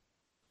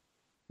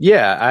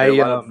 Yeah,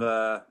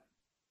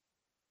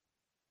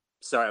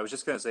 sorry, I was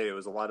just going to say it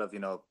was a lot of,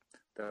 the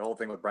whole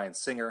thing with Bryan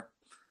Singer.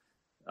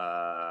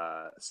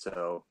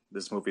 So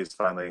this movie has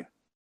finally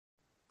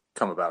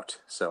come about.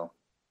 So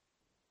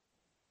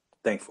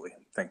thankfully.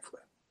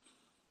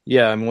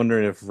 Yeah, I'm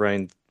wondering if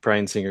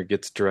Bryan Singer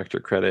gets director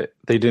credit.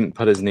 They didn't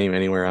put his name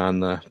anywhere on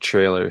the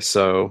trailer,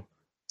 so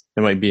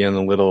it might be in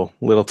the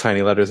little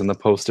tiny letters in the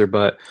poster,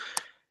 but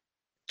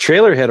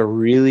trailer had a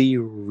really,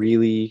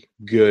 really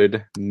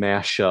good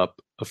mashup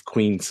of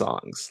Queen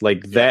songs.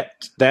 Like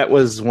that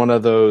was one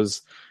of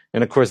those,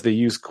 and of course they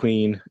used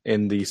Queen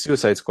in the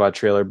Suicide Squad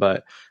trailer,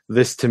 but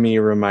this to me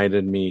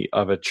reminded me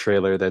of a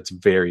trailer that's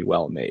very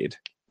well made.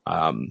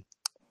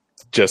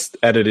 Just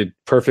edited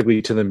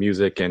perfectly to the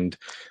music, and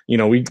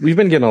we've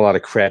been getting a lot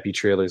of crappy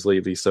trailers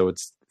lately, so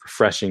it's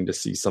refreshing to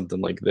see something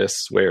like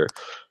this where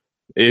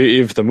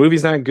if the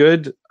movie's not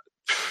good,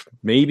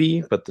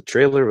 maybe, but the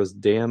trailer was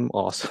damn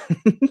awesome.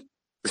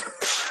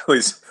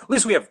 At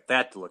least we have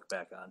that to look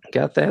back on.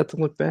 Got that to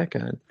look back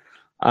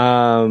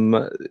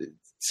on.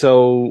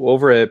 So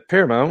over at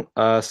Paramount,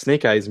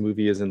 Snake Eyes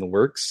movie is in the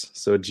works.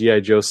 So G.I.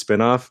 Joe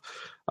spinoff.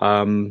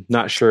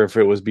 Not sure if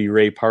it was be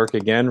Ray Park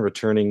again,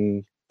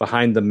 returning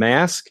behind the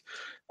mask.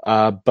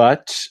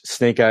 But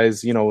Snake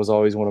Eyes, was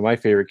always one of my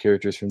favorite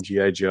characters from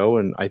G.I. Joe.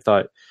 And I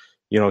thought,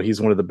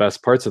 he's one of the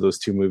best parts of those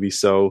two movies.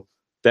 So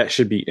that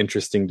should be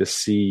interesting to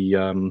see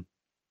how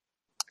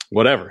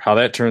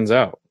that turns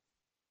out.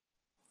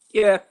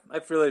 Yeah, I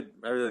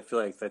really feel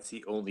like that's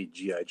the only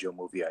G.I. Joe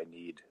movie I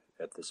need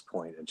at this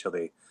point until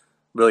they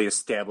really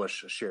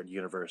establish a shared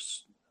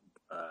universe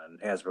and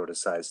Hasbro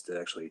decides to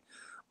actually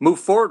move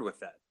forward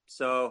with that.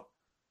 So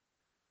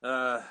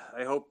I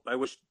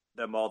wish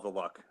them all the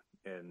luck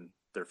in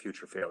their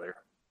future failure.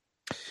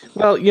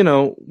 Well,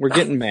 we're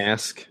getting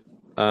Mask,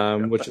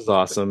 which is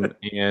awesome,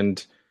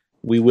 and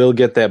we will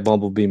get that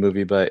Bumblebee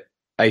movie, but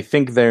I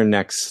think their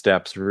next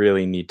steps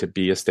really need to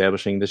be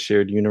establishing the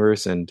shared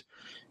universe, and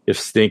if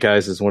Snake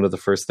Eyes is one of the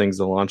first things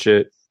to launch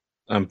it,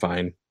 I'm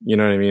fine. You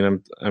know what I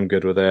mean? I'm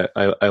good with that.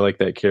 I like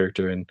that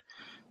character, and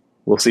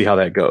we'll see how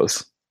that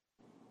goes.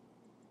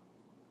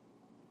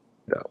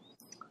 Yeah.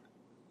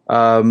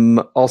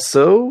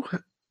 Also,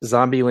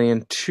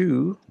 Zombieland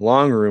 2,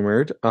 long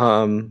rumored.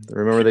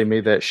 Remember they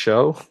made that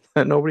show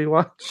that nobody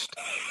watched?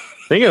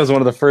 I think it was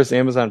one of the first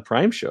Amazon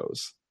Prime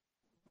shows.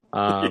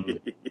 Well,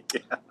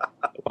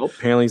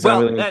 apparently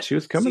Zombieland 2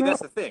 is coming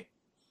out.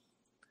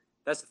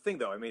 That's the thing,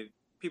 though. I mean,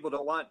 people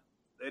don't want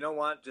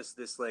just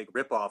this like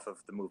ripoff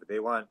of the movie. They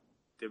want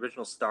the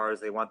original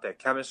stars. They want that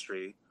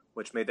chemistry,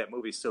 which made that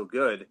movie so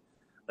good.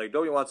 Like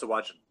nobody wants to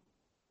watch it.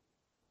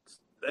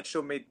 That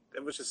show it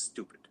was just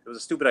stupid. It was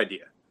a stupid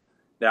idea.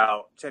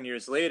 Now, 10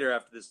 years later,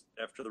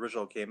 after the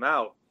original came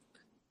out,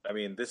 I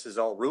mean, this is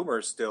all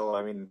rumors still.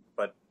 I mean,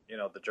 but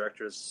the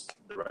directors,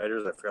 the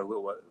writers, I forgot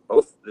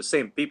both the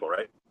same people,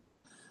 right?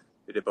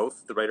 They did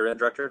both, the writer and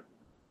director.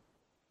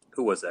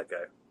 Who was that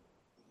guy?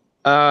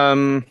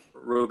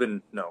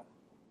 Ruben, no.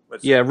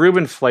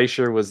 Ruben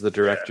Fleischer was the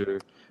director. Yeah.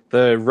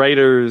 The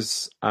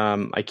writers,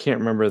 I can't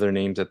remember their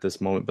names at this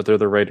moment, but they're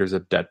the writers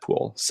of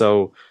Deadpool.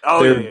 So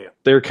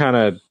they're kind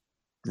of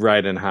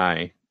riding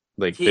high.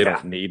 Like they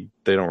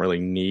don't really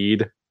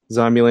need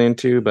Zombieland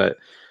 2, but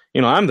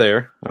I'm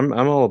there. I'm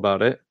all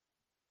about it.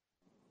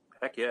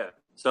 Heck yeah.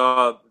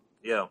 So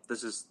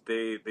this is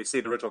they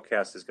say the original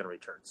cast is going to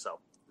return. So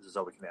this is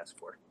all we can ask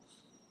for.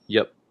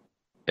 Yep,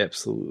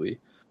 absolutely.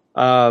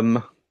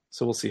 So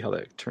we'll see how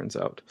that turns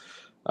out.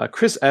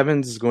 Chris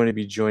Evans is going to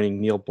be joining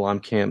Neil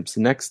Blomkamp's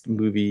next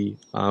movie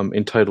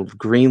entitled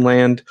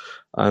Greenland.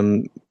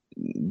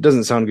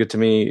 Doesn't sound good to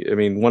me. I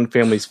mean, one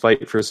family's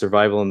fight for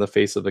survival in the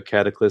face of a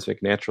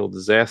cataclysmic natural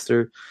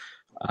disaster.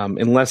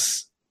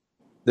 Unless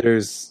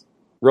there's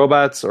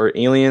robots or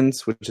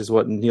aliens, which is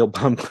what Neil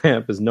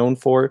Blomkamp is known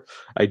for,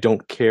 I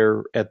don't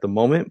care at the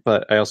moment,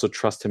 but I also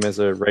trust him as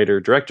a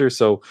writer-director.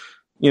 So,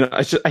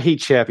 I hate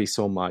Chappie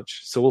so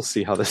much. So we'll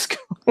see how this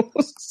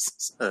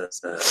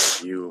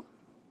goes. You.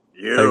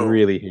 I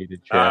really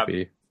hated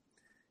Chappie.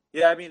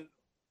 Yeah, I mean,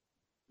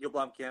 Neil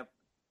Blomkamp,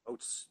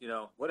 Oates,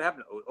 what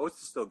happened?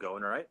 Oates is still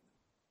going, all right?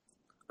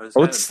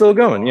 Oates is still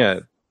going,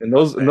 yeah. And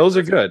those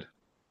are good.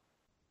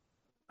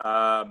 Did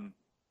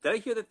I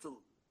hear that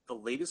the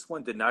latest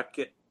one did not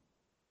get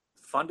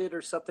funded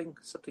or something?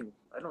 Something,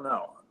 I don't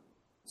know.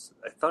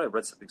 I thought I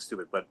read something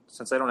stupid, but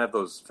since I don't have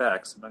those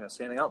facts, I'm not going to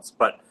say anything else.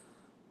 But,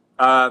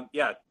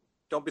 yeah,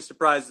 don't be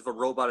surprised if a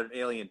robot or an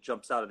alien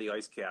jumps out of the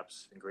ice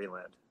caps in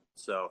Greenland.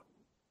 So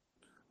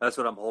that's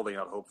what I'm holding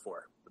out hope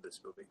for with this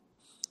movie.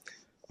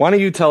 Why don't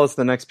you tell us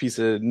the next piece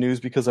of news,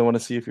 because I want to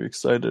see if you're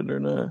excited or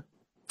not.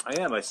 I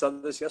am. I saw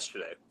this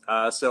yesterday.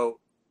 So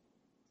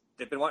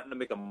they've been wanting to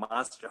make a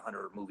Monster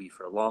Hunter movie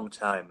for a long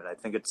time, and I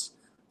think it's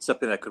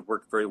something that could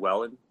work very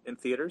well in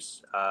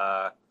theaters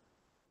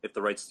if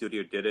the right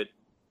studio did it.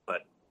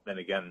 But then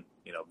again,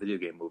 video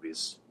game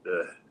movies,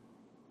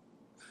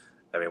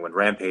 when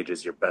Rampage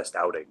is your best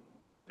outing,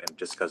 and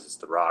just because it's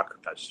The Rock,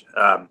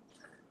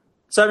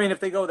 so if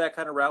they go that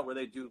kind of route where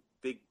they do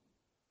big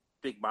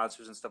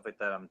monsters and stuff like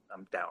that,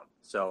 I'm down.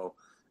 So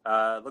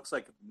it looks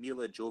like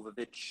Mila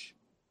Jovovich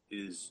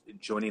is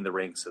joining the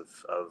ranks of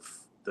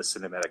the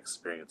cinematic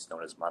experience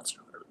known as Monster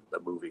Hunter, the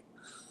movie.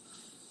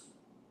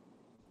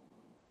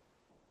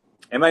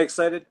 Am I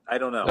excited? I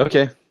don't know.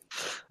 Okay,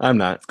 I'm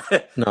not.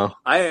 No,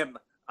 I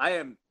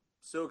am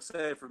so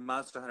excited for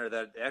Monster Hunter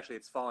that actually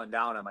it's fallen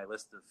down on my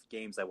list of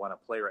games I want to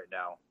play right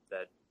now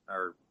that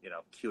are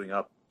queuing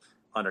up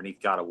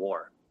underneath God of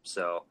War.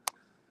 So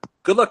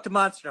good luck to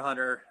Monster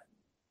Hunter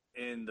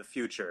in the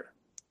future.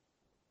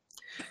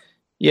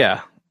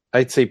 Yeah,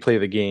 I'd say play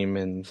the game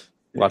and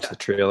watch the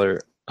trailer.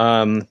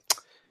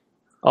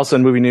 Also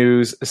in movie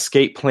news,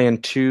 Escape Plan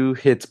 2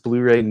 hits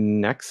Blu-ray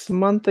next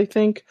month, I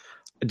think.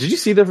 Did you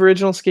see the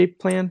original Escape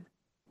Plan?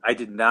 I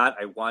did not.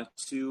 I want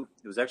to.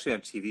 It was actually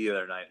on TV the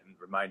other night and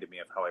reminded me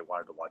of how I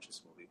wanted to watch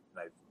this movie,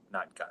 and I've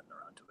not gotten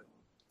around to it.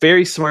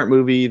 Very smart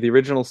movie. The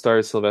original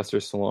stars Sylvester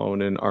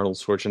Stallone and Arnold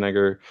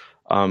Schwarzenegger.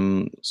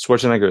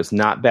 Schwarzenegger is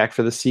not back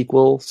for the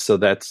sequel, so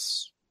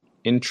that's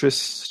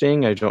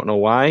interesting. I don't know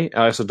why.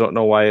 I also don't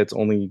know why it's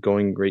only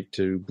going right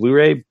to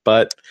Blu-ray,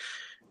 but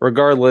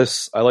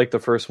regardless, I like the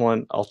first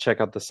one. I'll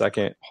check out the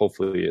second.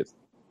 Hopefully it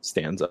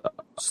stands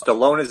up.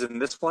 Stallone is in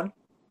this one?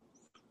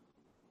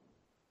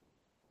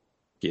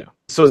 Yeah.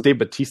 So Dave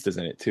Bautista's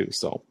in it too,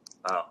 so.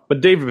 Oh.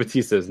 But Dave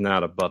Bautista is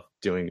not above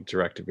doing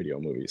direct-to-video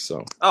movies,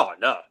 so. Oh,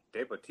 no.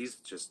 Dave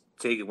Bautista's just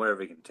taking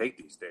whatever he can take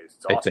these days.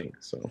 It's awesome. I think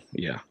so,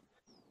 yeah.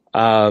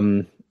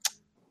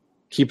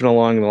 Keeping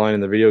along the line in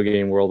the video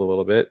game world a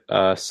little bit,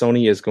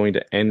 Sony is going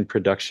to end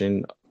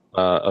production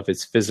of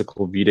its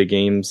physical Vita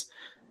games.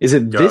 Is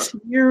it this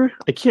year?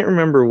 I can't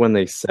remember when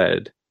they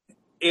said.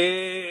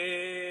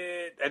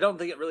 I don't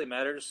think it really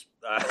matters,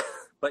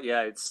 but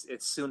yeah, it's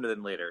sooner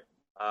than later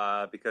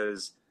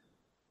because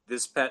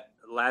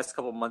last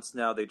couple months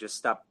now they just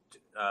stopped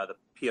the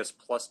PS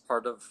Plus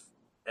part of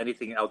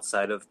anything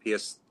outside of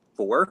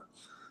PS4.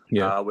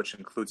 Yeah. Which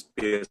includes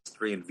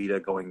PS3 and Vita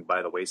going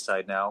by the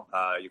wayside now.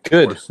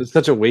 Good. It's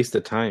such a waste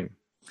of time.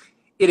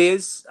 It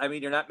is. I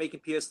mean, you're not making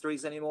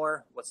PS3s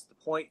anymore. What's the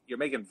point? You're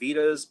making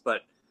Vitas,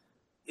 but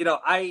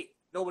nobody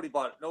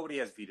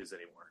has Vitas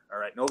anymore. All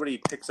right, nobody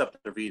picks up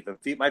their Vita.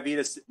 My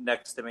Vita's sitting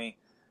next to me.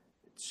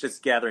 It's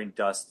just gathering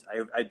dust.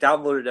 I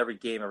downloaded every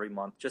game every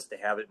month just to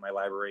have it in my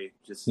library.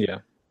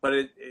 But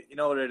you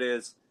know what it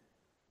is?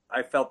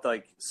 I felt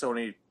like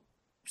Sony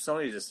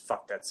just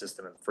fucked that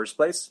system in the first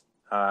place.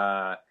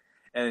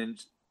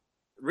 And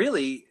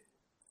really,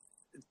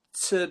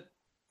 to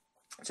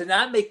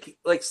not make,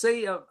 like,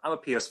 say I'm a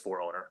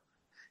PS4 owner,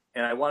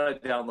 and I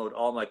want to download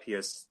all my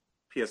PS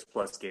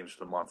Plus games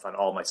for the month on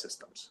all my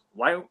systems.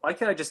 Why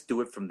can't I just do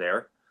it from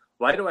there?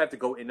 Why do I have to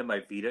go into my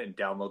Vita and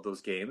download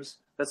those games?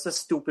 That's the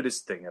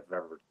stupidest thing I've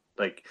ever.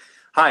 Like,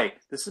 hi,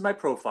 this is my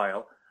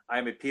profile.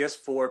 I'm a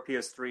PS4,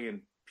 PS3,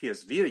 and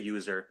PS Vita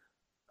user.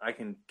 I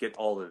can get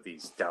all of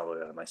these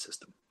downloaded on my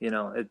system.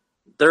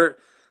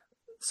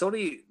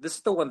 Sony, this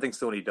is the one thing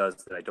Sony does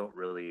that I don't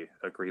really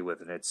agree with,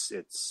 and it's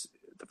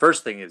the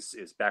first thing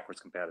is backwards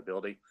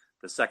compatibility.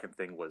 The second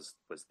thing was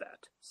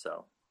that.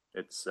 So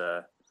it's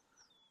kind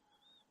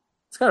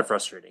of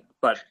frustrating.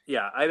 But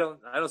yeah, I don't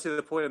see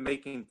the point of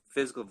making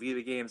physical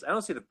Vita games. I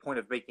don't see the point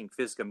of making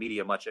physical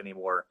media much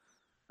anymore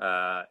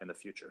in the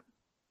future.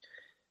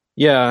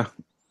 Yeah,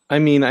 I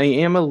mean, I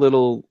am a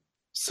little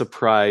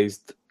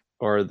surprised,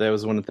 or that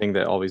was one thing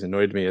that always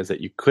annoyed me, is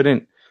that you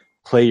couldn't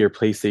play your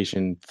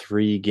PlayStation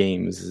 3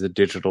 games as a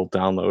digital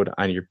download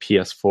on your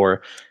PS4.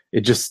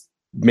 It just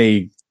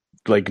made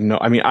I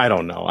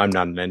don't know. I'm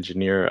not an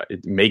engineer.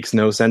 It makes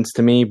no sense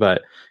to me,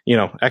 but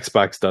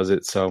Xbox does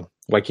it, so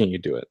why can't you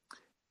do it?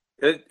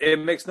 It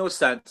makes no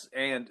sense,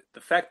 and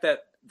the fact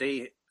that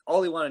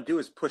all they want to do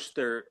is push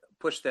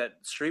that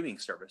streaming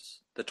service.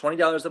 The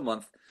 $20 a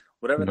month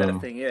whatever No.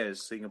 that thing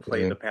is, so you can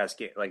play Yeah. the past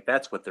game. Like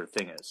that's what their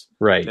thing is.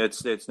 Right.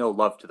 It's no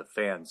love to the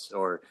fans,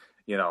 or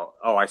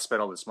oh, I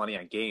spent all this money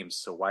on games,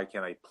 so why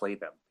can't I play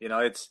them?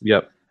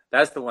 Yep.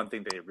 That's the one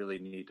thing they really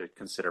need to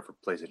consider for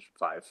PlayStation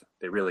 5.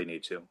 They really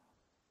need to.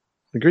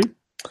 Agree.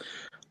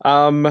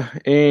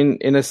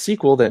 In a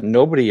sequel that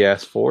nobody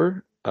asked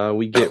for,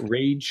 we get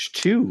Rage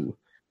 2.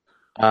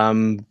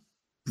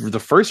 The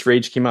first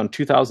Rage came out in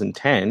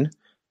 2010,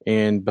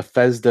 and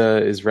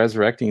Bethesda is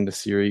resurrecting the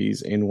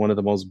series in one of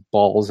the most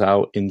balls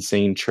out,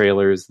 insane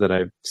trailers that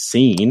I've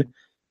seen.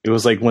 It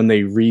was like when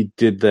they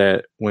redid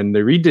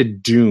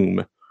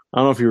Doom. I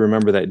don't know if you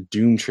remember that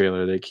Doom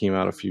trailer that came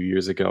out a few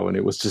years ago, and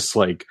it was just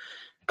like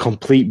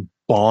complete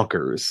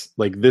bonkers.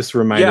 Like this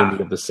reminded me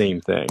of the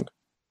same thing.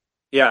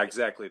 Yeah,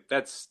 exactly.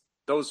 That's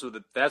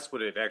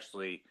what it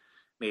actually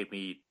made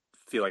me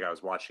feel like I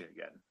was watching it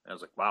again. I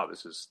was like, wow,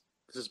 this is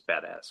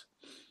badass.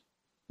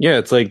 Yeah,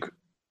 it's like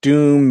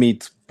Doom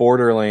meets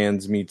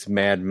Borderlands meets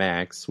Mad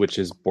Max, which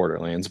is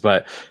Borderlands,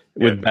 but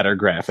with better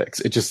graphics.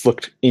 It just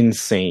looked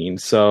insane.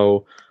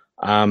 So,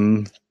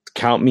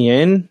 count me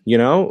in,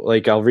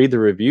 like I'll read the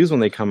reviews when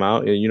they come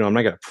out. I'm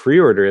not going to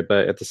pre-order it,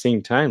 but at the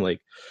same time,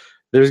 like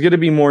there's going to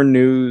be more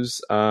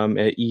news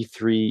at E3.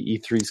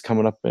 E3's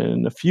coming up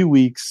in a few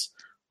weeks.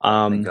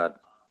 Thank God.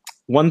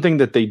 One thing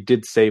that they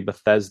did say,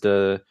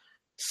 Bethesda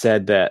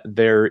said that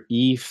their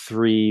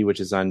E3, which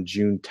is on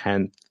June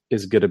 10th,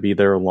 is going to be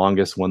their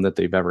longest one that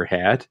they've ever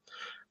had,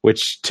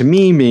 which to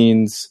me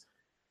means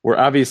we're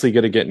obviously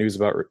going to get news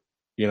about,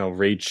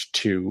 Rage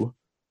 2.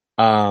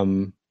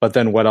 But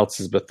then what else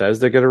is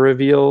Bethesda going to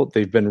reveal?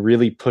 They've been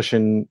really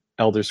pushing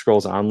Elder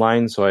Scrolls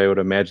Online, so I would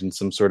imagine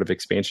some sort of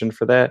expansion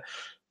for that.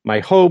 My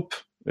hope,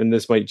 and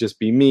this might just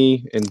be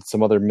me and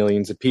some other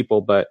millions of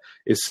people, but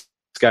is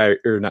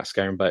not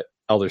Skyrim, but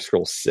Elder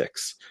Scrolls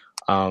 6.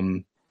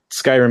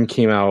 Skyrim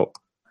came out,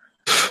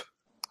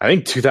 I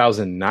think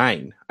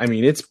 2009. I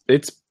mean,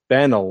 it's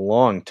been a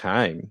long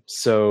time.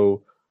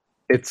 So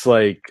it's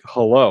like,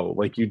 hello,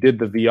 like you did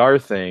the VR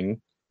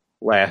thing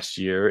last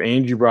year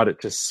and you brought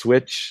it to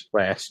Switch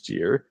last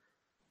year,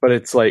 but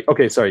it's like,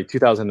 okay, sorry,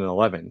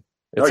 2011.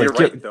 No, you're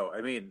right though.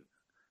 I mean,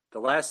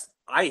 I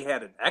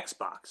had an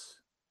Xbox.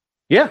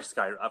 Yeah,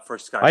 for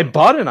Skyrim. I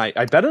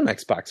bet an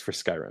Xbox for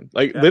Skyrim.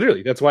 Like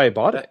literally, that's why I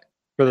bought it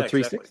for the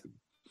 360. Exactly.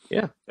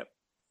 Yeah. Yep.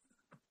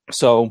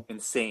 So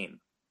insane.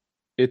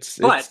 It's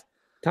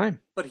time.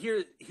 But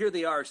here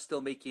they are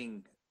still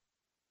making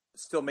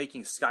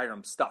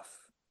Skyrim stuff.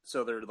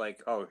 So they're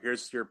like, oh,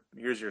 here's your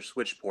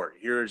Switch port.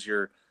 Here's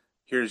your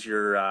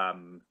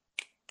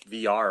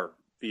VR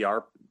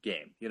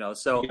game.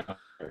 So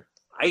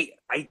I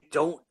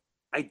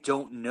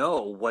don't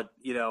know what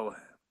it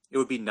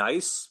would be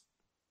nice.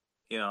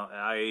 I'm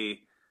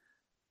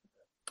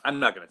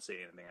not going to say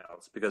anything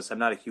else because I'm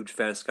not a huge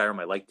fan of Skyrim.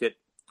 I liked it,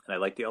 and I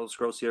like the Elder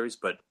Scrolls series,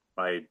 but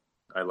I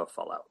love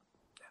Fallout.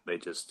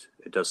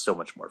 It does so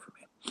much more for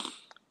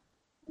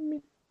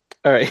me.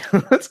 All right,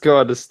 let's go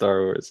on to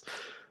Star Wars.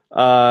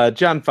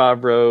 Jon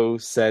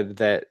Favreau said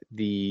that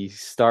the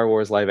Star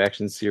Wars live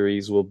action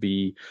series will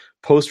be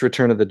post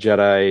Return of the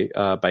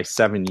Jedi by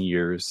 7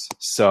 years.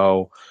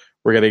 So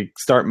we're going to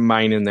start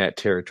mining that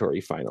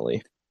territory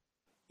finally.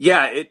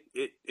 Yeah,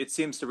 it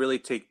seems to really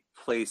take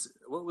place.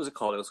 What was it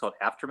called? It was called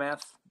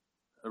Aftermath.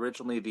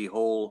 Originally,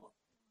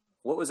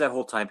 what was that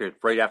whole time period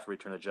right after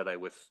Return of the Jedi?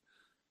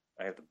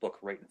 I have the book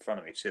right in front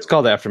of me too. It's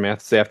called Aftermath.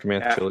 It's the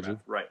Aftermath trilogy.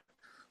 Right.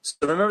 So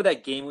remember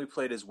that game we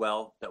played as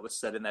well that was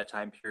set in that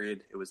time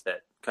period? It was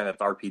that kind of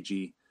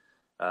RPG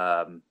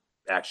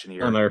action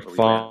year. On our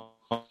phone.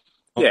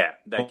 Yeah,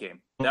 that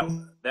game.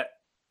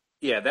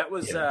 That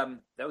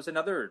was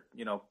another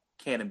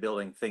canon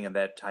building thing in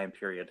that time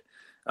period.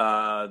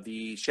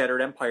 The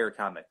Shattered Empire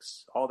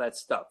comics, all that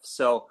stuff.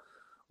 So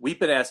we've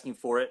been asking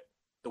for it.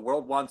 The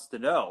world wants to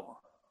know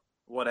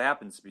what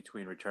happens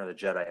between Return of the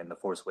Jedi and The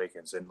Force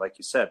Awakens. And like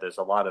you said, there's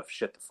a lot of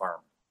shit to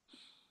farm.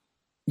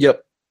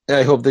 Yep.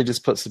 I hope they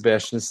just put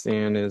Sebastian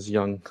Stan as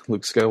young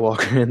Luke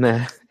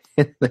Skywalker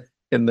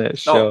in that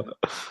show. Oh,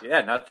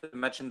 yeah, not to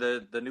mention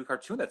the new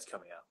cartoon that's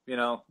coming out.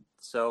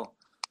 So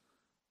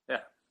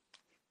yeah,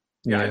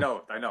 I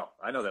know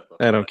that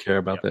book. I don't care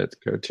about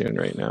that cartoon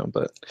right now,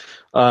 but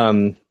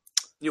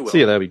you will. So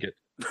yeah, that'd be good.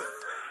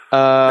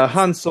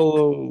 Han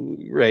Solo,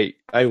 right?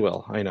 I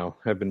will. I know.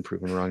 I've been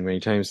proven wrong many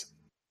times.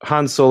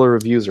 Han Solo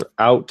reviews are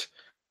out.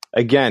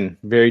 Again,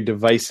 very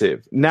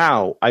divisive.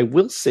 Now, I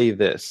will say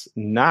this,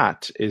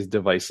 not as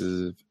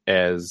divisive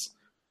as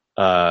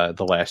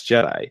The Last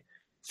Jedi.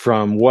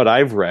 From what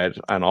I've read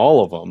on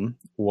all of them,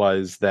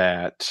 was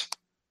that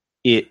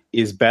it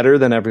is better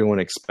than everyone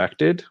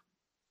expected.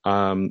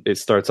 It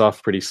starts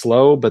off pretty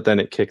slow, but then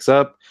it kicks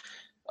up.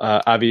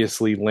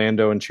 Obviously,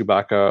 Lando and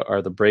Chewbacca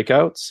are the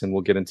breakouts, and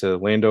we'll get into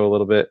Lando a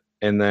little bit.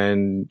 And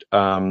then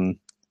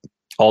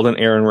Alden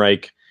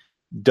Ehrenreich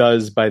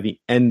does, by the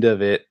end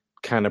of it,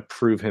 kind of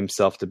prove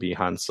himself to be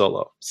Han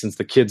Solo. Since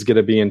the kid's going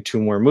to be in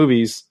 2 more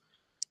movies,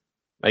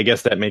 I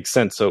guess that makes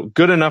sense. So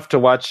good enough to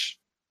watch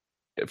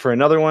for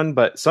another one,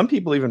 but some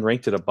people even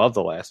ranked it above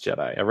The Last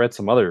Jedi. I read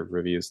some other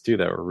reviews too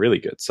that were really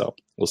good, so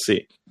we'll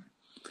see.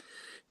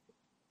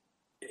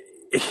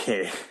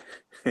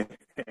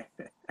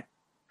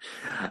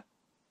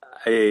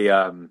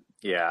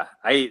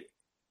 I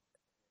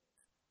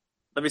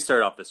let me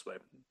start off this way.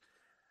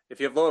 If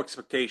you have low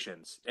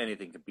expectations,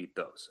 anything can beat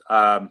those.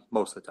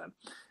 Most of the time.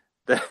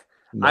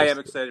 I am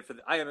excited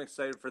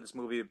for this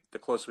movie. The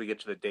closer we get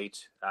to the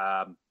date,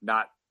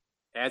 not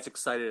as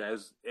excited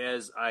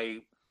as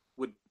I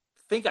would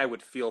think I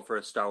would feel for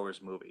a Star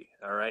Wars movie.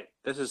 All right,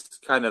 this is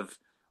kind of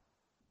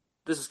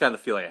the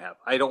feeling I have.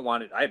 I don't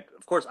want it.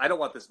 Of course, I don't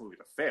want this movie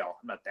to fail.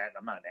 I'm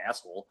not an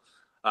asshole.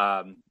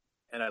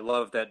 And I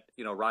love that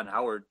Ron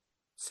Howard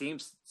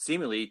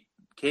seemingly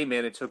came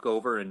in and took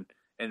over and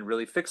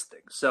really fixed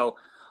things. So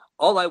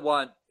all I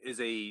want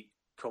is a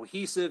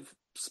cohesive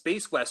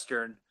space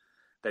western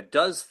that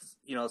does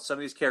some of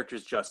these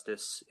characters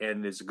justice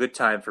and is a good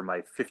time for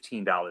my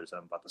 $15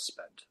 I'm about to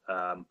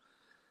spend.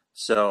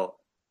 So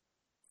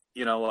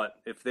you know what,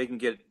 if they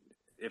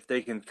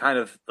can kind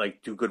of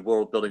like do good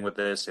world building with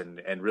this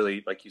and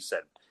really, like you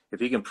said, if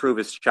he can prove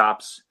his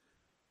chops,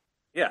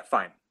 yeah,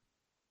 fine.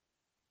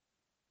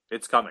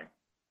 It's coming.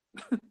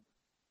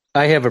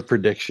 I have a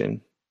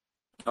prediction.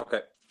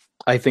 Okay.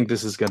 I think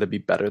this is going to be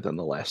better than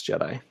The Last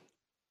Jedi.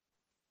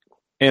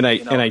 And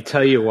I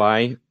tell you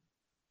why.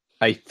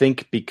 I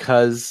think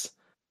because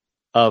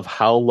of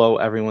how low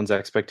everyone's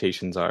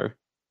expectations are.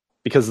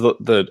 Because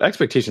the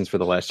expectations for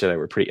The Last Jedi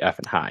were pretty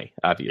effing high,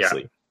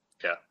 obviously.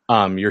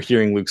 Yeah. You're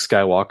hearing Luke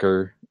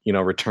Skywalker,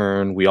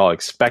 return. We all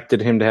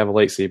expected him to have a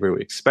lightsaber.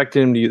 We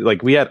expected him to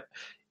we had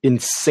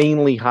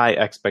insanely high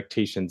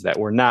expectations that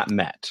were not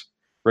met.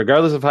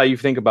 Regardless of how you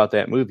think about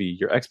that movie,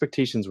 your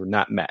expectations were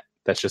not met.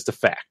 That's just a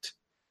fact.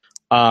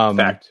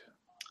 Fact.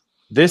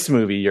 This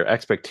movie, your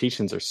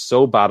expectations are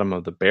so bottom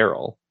of the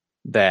barrel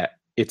that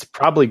it's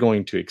probably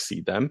going to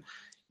exceed them.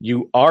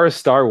 You are a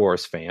Star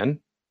Wars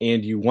fan,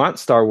 and you want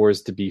Star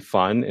Wars to be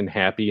fun and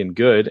happy and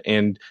good,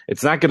 and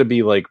it's not going to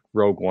be like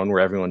Rogue One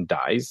where everyone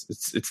dies.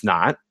 It's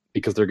not,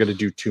 because they're going to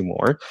do 2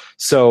 more.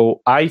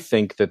 So I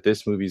think that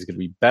this movie is going to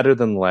be better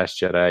than The Last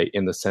Jedi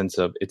in the sense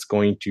of it's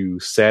going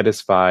to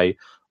satisfy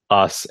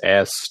us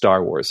as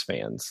Star Wars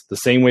fans, the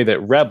same way that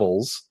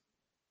Rebels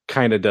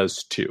kind of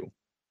does too.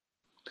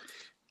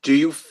 Do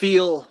you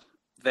feel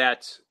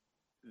that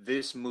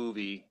this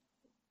movie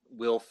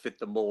will fit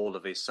the mold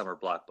of a summer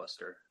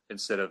blockbuster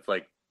instead of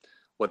like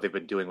what they've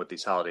been doing with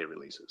these holiday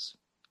releases?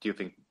 Do you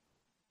think?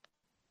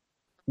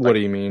 What do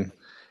you mean?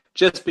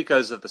 Just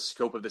because of the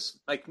scope of this,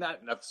 like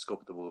not the scope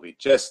of the movie,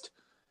 just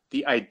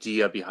the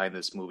idea behind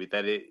this movie,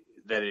 that it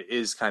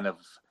is kind of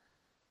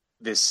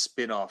this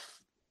spin-off.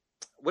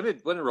 When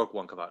did Rogue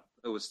One come out?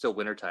 It was still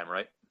wintertime,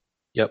 right?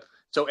 Yep.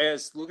 So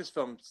as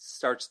Lucasfilm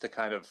starts to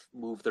kind of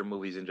move their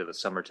movies into the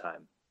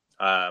summertime,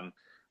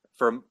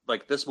 for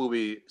like this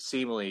movie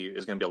seemingly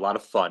is going to be a lot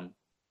of fun,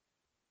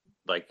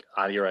 like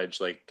on your edge,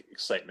 like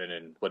excitement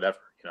and whatever,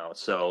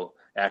 so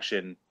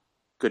action,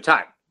 good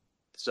time.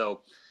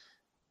 So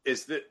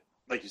is that,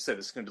 like you said,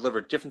 it's going to deliver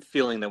a different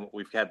feeling than what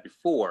we've had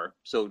before.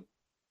 So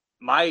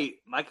my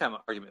kind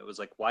of argument was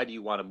like, why do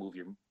you want to move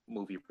your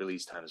movie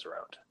release times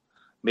around?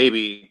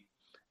 Maybe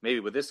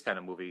with this kind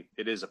of movie,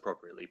 it is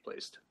appropriately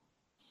placed.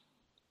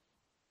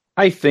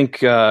 I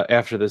think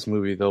after this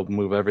movie, they'll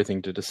move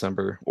everything to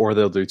December, or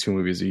they'll do 2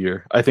 movies a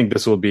year. I think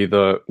this will be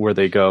where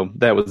they go.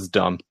 That was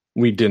dumb.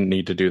 We didn't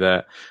need to do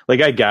that.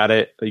 Like, I got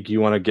it. Like, you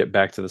want to get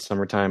back to the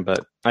summertime,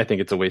 but I think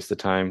it's a waste of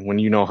time when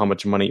you know how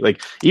much money.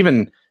 Like,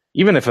 even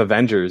if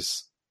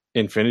Avengers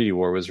Infinity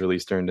War was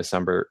released during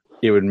December,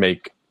 it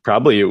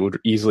would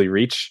easily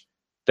reach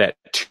that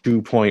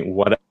 2 point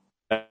whatever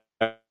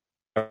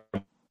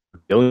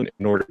billion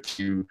in order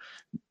to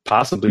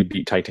possibly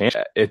beat Titanic.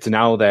 It's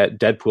now that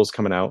Deadpool's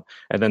coming out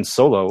and then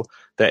Solo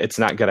that it's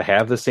not going to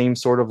have the same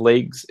sort of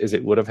legs as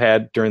it would have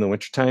had during the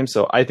wintertime.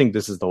 So I think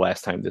this is the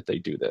last time that they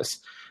do this.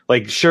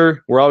 Like,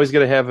 sure, we're always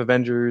going to have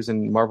Avengers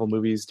and Marvel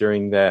movies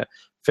during that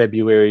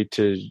February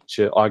to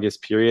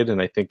August period,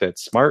 and I think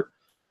that's smart.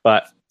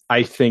 But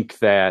I think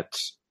that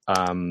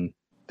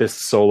this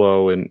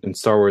Solo and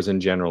Star Wars in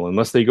general,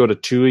 unless they go to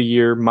 2 a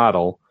year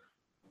model,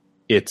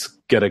 it's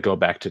going to go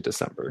back to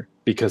December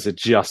because it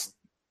just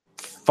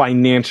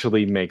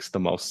financially makes the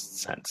most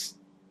sense.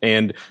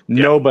 And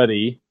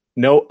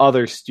no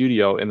other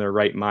studio in their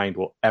right mind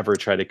will ever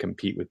try to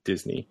compete with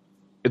Disney.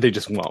 They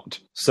just won't.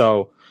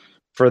 So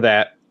for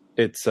that,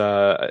 it's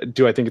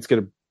do I think it's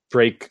going to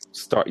break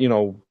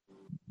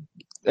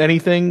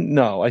anything?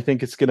 No, I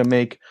think it's going to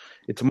make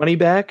its money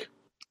back.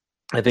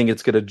 I think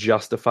it's going to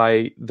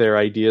justify their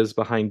ideas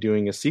behind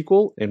doing a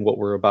sequel and what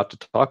we're about to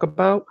talk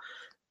about.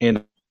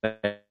 And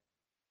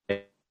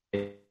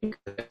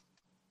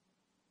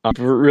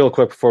real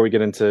quick before we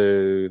get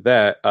into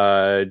that,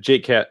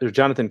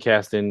 Jonathan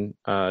Kasdan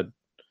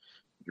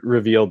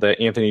revealed that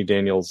Anthony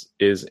Daniels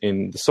is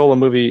in the Solo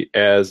movie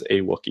as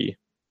a Wookiee.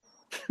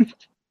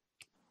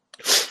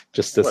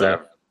 just as a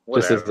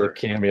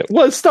cameo.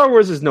 Well, Star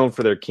Wars is known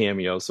for their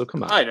cameos, so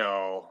come on. I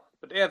know,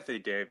 but Anthony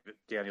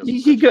Daniels,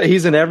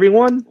 he's in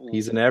everyone.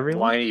 He's in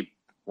everyone.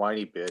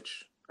 Whiny bitch.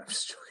 I'm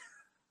just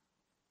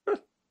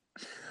joking.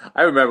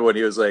 I remember when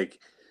he was like,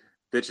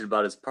 bitching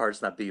about his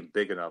parts not being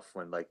big enough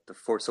when like the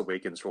Force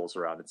Awakens rolls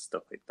around and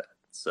stuff like that.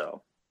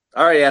 So,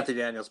 all right, Anthony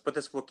Daniels, put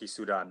this Wookiee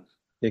suit on.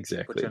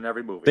 Exactly. Put you in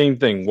every movie. Same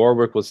thing.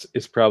 Warwick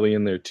is probably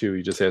in there too.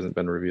 He just hasn't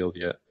been revealed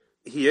yet.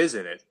 He is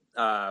in it.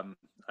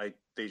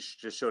 They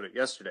just showed it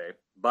yesterday,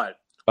 but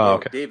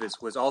okay.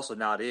 Davis was also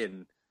not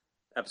in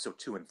episode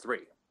 2 and 3.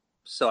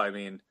 So I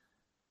mean,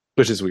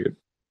 which is weird.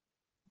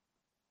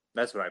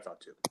 That's what I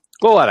thought too.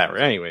 Well, whatever.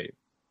 Anyway,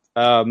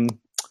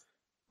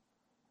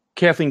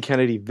 Kathleen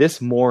Kennedy this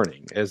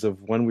morning, as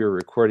of when we were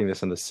recording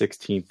this on the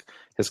 16th,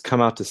 has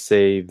come out to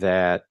say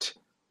that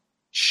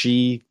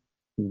she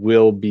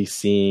will be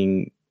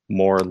seeing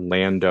more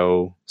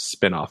Lando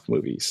spin-off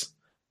movies.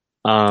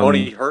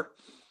 Only her?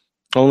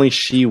 Only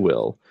she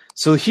will.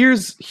 So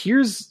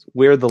here's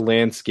where the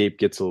landscape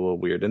gets a little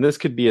weird. And this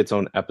could be its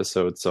own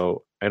episode,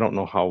 so I don't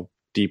know how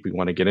deep we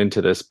want to get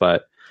into this,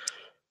 but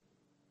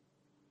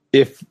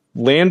if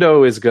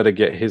Lando is going to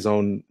get his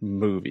own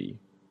movie,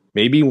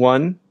 maybe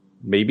 1,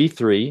 maybe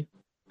 3,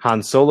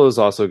 Han Solo is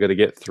also going to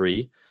get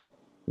 3.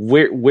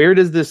 Where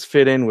does this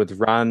fit in with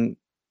Rian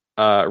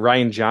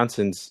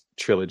Johnson's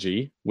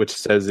trilogy, which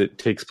says it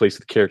takes place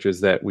with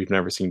characters that we've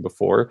never seen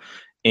before,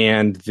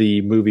 and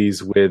the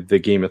movies with the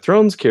Game of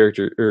Thrones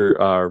character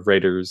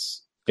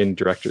writers and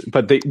directors,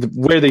 but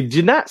where they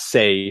did not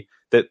say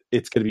that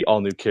it's going to be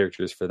all new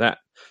characters for that.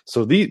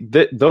 So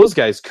those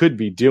guys could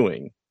be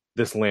doing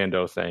this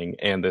Lando thing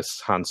and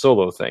this Han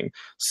Solo thing.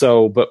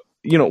 So, but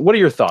what are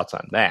your thoughts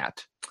on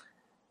that?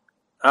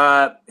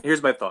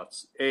 Here's my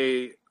thoughts.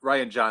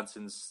 Rian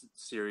Johnson's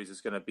series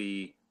is going to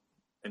be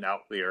an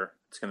outlier.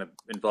 It's going to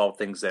involve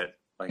things that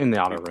in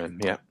the Outer Rim,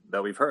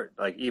 that we've heard.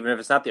 Like even if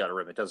it's not the Outer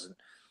Rim, it doesn't.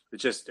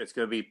 It's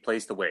going to be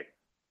placed away.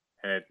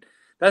 And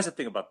that's the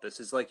thing about this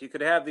is like you could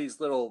have these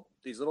little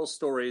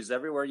stories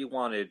everywhere you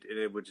wanted, and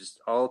it would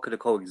just all could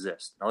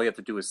coexist. All you have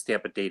to do is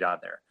stamp a date on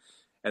there.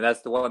 And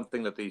that's the one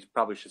thing that they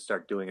probably should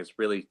start doing is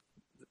really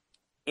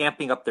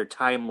amping up their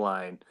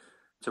timeline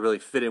to really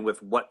fit in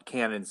with what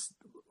canon's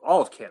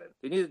all of canon.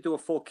 They need to do a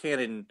full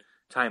canon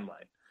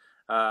timeline.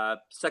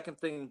 Second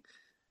thing,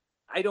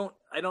 I don't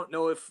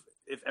know if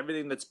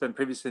everything that's been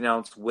previously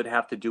announced would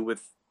have to do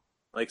with,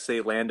 like,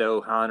 say,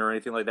 Lando, Han, or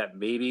anything like that,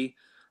 maybe.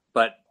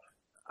 But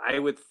I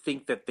would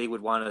think that they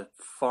would want to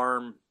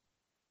farm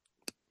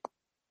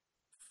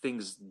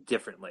things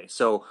differently.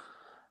 So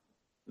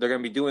they're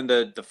going to be doing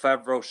the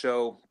Favreau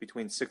show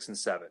between 6 and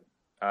 7.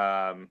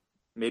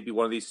 Maybe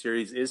one of these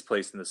series is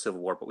placed in the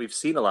Civil War, but we've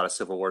seen a lot of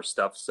Civil War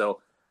stuff.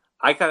 So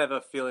I kind of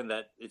have a feeling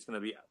that it's going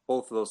to be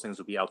both of those things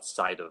will be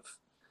outside of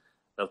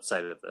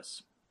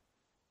this.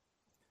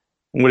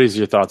 What is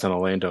your thoughts on a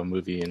Lando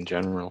movie in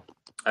general?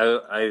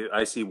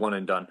 I see one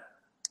and done.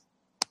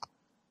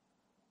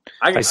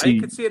 I could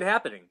see it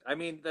happening. I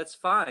mean, that's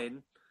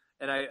fine,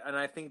 and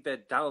I think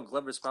that Donald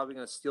Glover is probably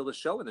going to steal the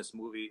show in this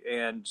movie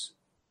and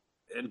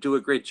do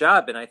a great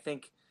job. And I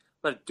think,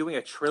 but doing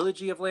a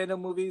trilogy of Lando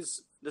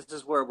movies, this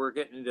is where we're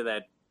getting into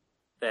that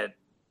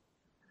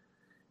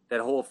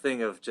whole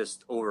thing of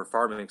just over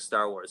farming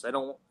Star Wars. I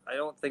don't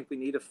think we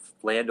need a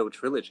Lando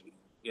trilogy.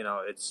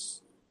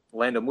 It's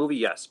Lando movie,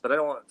 yes, but I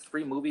don't want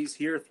 3 movies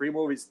here, 3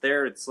 movies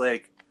there. It's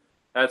like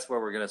that's where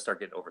we're going to start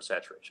getting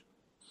oversaturation.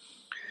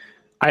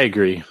 I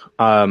agree.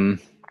 I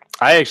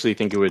actually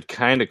think it would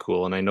kind of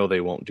cool, and I know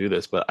they won't do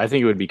this, but I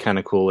think it would be kind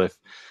of cool if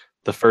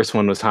the first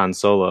one was Han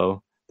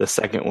Solo, the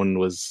second one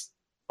was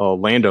a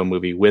Lando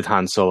movie with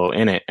Han Solo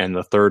in it, and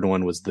the third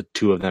one was the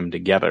two of them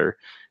together,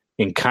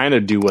 and kind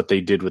of do what they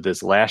did with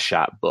this Last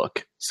Shot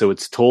book. So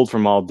it's told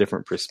from all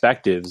different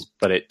perspectives,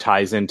 but it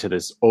ties into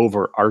this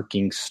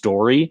overarching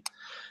story.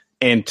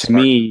 And to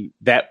me,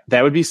 that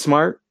would be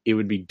smart. It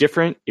would be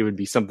different. It would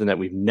be something that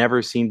we've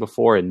never seen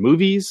before in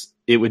movies.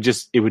 It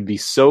would be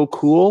so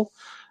cool.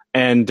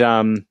 And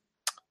that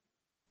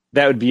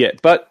would be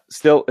it. But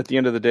still, at the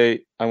end of the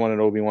day, I want an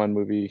Obi-Wan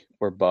movie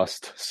or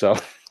bust. So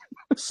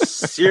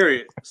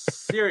seriously,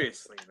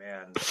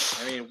 man.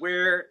 I mean,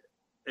 where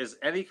is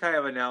any kind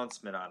of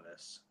announcement on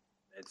this?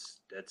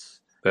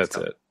 That's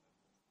it.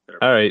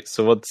 All right,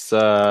 so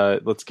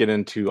let's get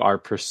into our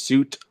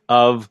pursuit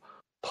of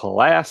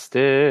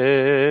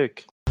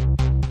plastic.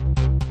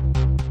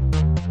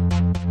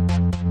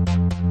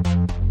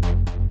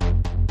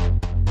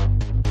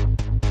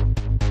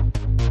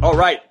 All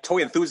right,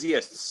 toy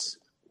enthusiasts,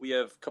 we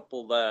have a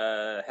couple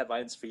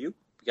headlines for you.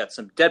 We got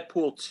some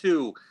Deadpool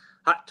 2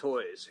 Hot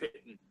Toys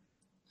hitting.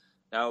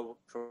 Now,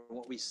 from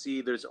what we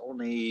see, there's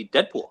only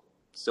Deadpool.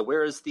 So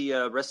where is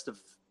the rest of,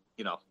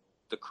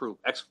 the crew,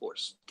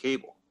 X-Force,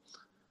 Cable?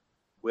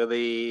 Will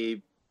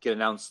they get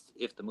announced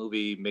if the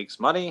movie makes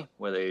money?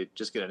 Will they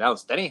just get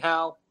announced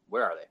anyhow?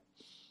 Where are they?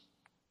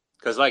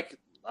 Because,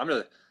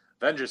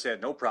 Avengers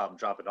had no problem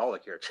dropping all the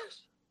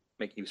characters,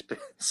 making you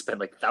spend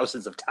like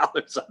thousands of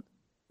dollars on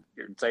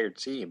your entire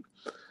team.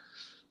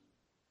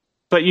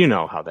 But you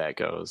know how that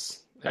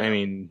goes. I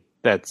mean,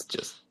 that's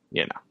just,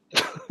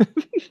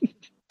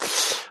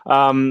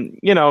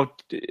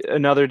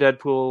 another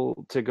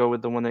Deadpool to go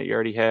with the one that you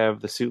already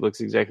have. The suit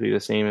looks exactly the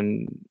same,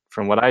 and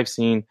from what I've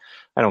seen,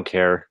 I don't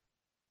care.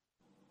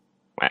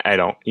 I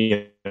don't,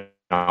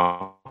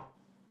 know,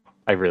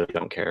 I really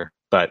don't care.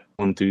 But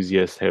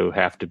enthusiasts who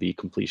have to be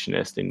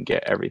completionist and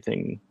get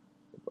everything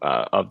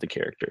of the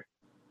character.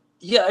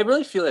 Yeah, I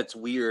really feel that's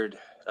weird.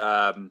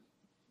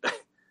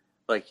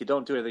 Like you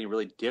don't do anything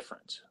really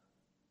different.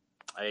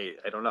 I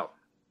don't know.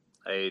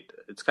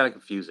 It's kind of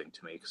confusing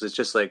to me because it's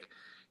just like,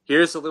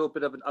 here's a little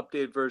bit of an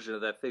updated version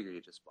of that figure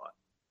you just bought.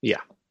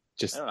 Yeah,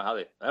 just I don't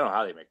know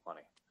how they make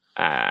money.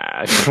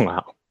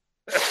 Well,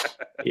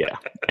 yeah.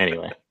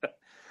 Anyway,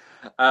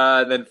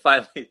 then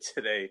finally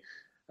today,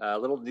 a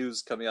little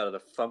news coming out of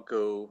the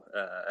Funko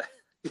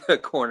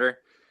corner.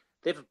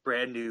 They have a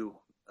brand new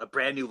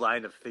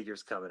line of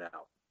figures coming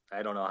out.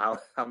 I don't know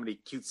how many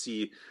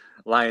cutesy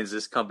lines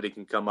this company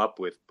can come up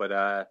with,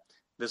 but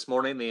this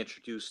morning they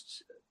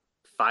introduced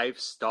 5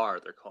 Star,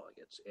 they're calling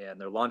it, and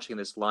they're launching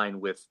this line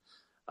with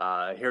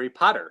Harry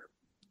Potter.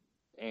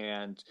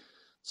 And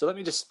so let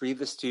me just read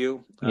this to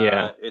you.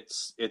 Yeah.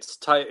 It's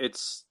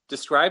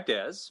described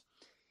as,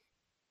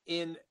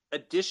 in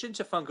addition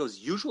to Funko's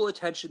usual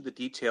attention to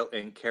detail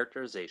and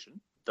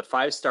characterization, the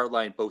 5 Star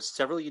line boasts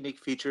several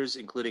unique features,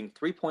 including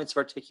 3 points of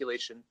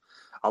articulation,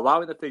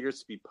 allowing the figures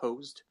to be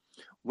posed,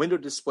 window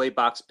display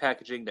box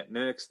packaging that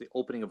mimics the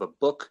opening of a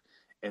book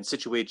and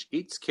situates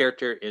each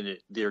character in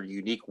their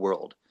unique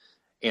world,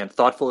 and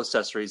thoughtful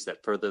accessories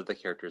that further the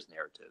character's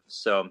narrative.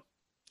 So,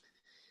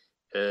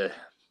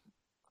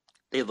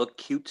 they look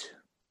cute.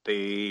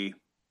 They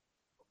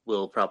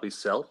will probably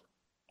sell,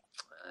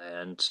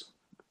 and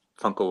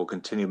Funko will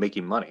continue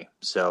making money.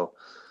 So,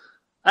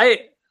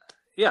 I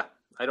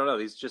don't know.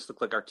 These just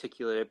look like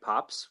articulated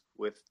pops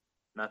with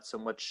not so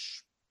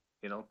much,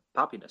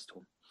 poppiness to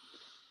them.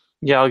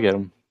 yeah, I'll get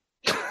them.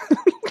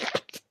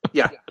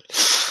 Yeah.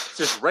 It's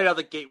just right out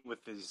the gate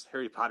with these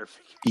Harry Potter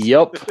figures.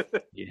 Yep,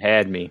 you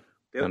had me.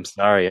 They look- I'm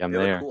sorry, I'm they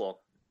look there. Cool.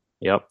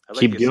 Yep, I like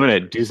keep the doing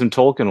it. accessories. Do some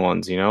Tolkien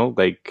ones.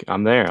 Like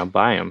I'm there. I'll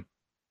buy them.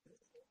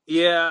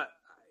 Yeah,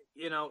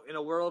 in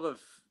a world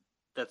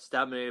that's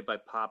dominated by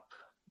pop,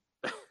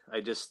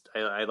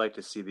 I like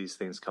to see these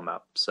things come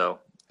up. So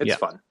it's Yeah.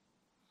 fun.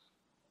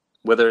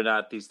 Whether or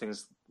not these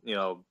things,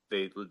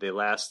 they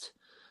last,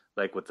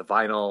 like with the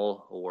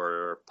vinyl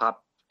or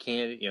pop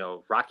candy,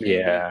 rock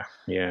candy.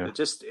 Yeah.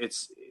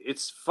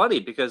 It's funny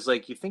because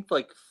like you think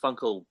like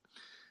Funko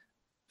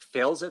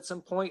fails at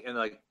some point and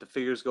like the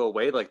figures go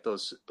away, like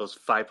those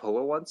 5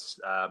 Hoa ones,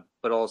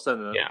 but all of a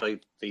sudden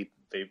they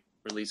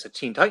release a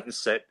Teen Titans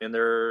set in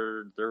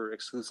their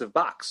exclusive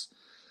box,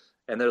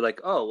 and they're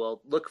like, oh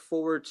well, look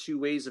forward to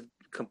ways of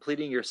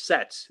completing your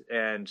set.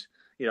 And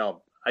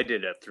I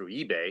did it through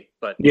eBay,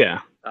 but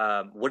Yeah.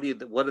 what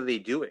are they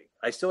doing?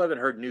 I still haven't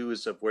heard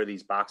news of where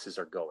these boxes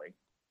are going,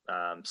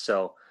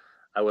 so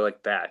I would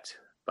like that,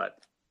 but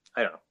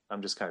I don't know.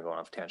 I'm just kind of going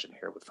off tangent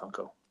here with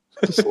Funko.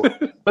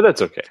 But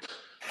that's okay.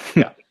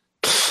 Yeah.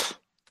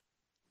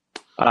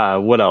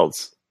 What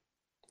else?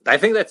 I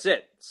think that's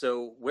it.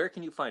 So where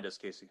can you find us,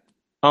 Casey?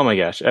 Oh my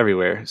gosh,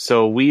 everywhere.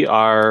 So we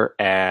are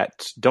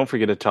at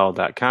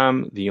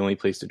don'tforgetatall.com, the only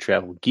place to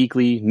travel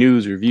geekly,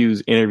 news,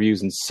 reviews,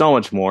 interviews, and so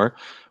much more.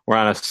 We're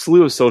on a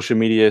slew of social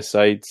media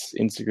sites,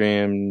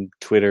 Instagram,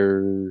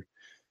 Twitter,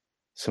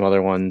 some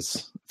other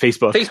ones,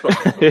 Facebook.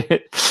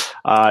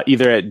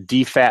 Either at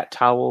DFAT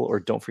Towel or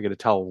Don't Forget a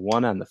Towel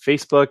 1 on the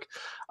Facebook.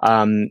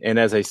 And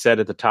as I said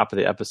at the top of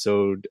the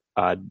episode,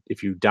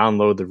 if you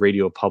download the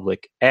Radio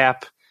Public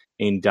app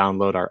and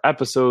download our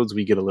episodes,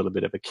 we get a little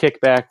bit of a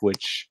kickback,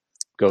 which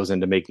goes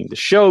into making the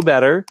show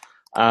better.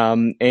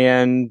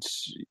 And,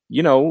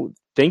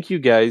 thank you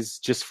guys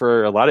just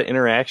for a lot of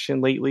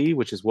interaction lately,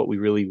 which is what we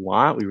really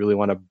want. We really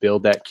want to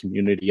build that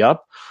community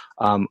up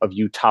of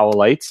you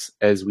Towelites,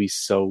 as we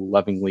so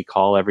lovingly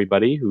call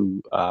everybody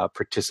who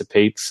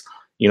participates,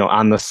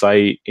 on the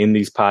site, in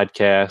these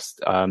podcasts,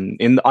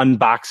 in the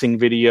unboxing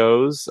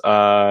videos,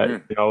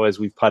 as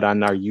we put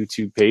on our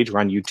YouTube page. We're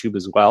on YouTube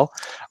as well.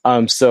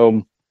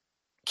 So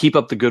keep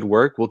up the good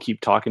work. We'll keep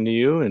talking to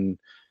you.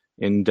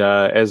 And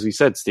as we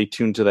said, stay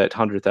tuned to that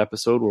 100th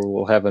episode where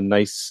we'll have a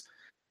nice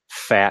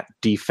fat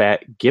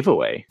DFAT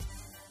giveaway,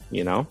 and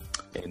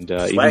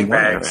even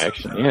more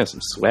interaction. Yeah,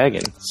 some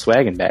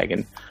swaggin'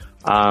 bagging,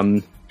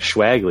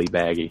 schwaggly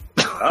baggy.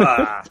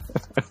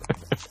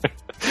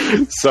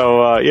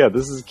 So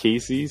this is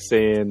Casey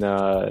saying,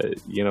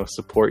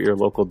 support your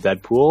local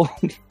Deadpool.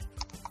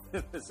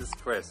 This is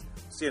Chris.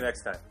 See you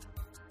next time.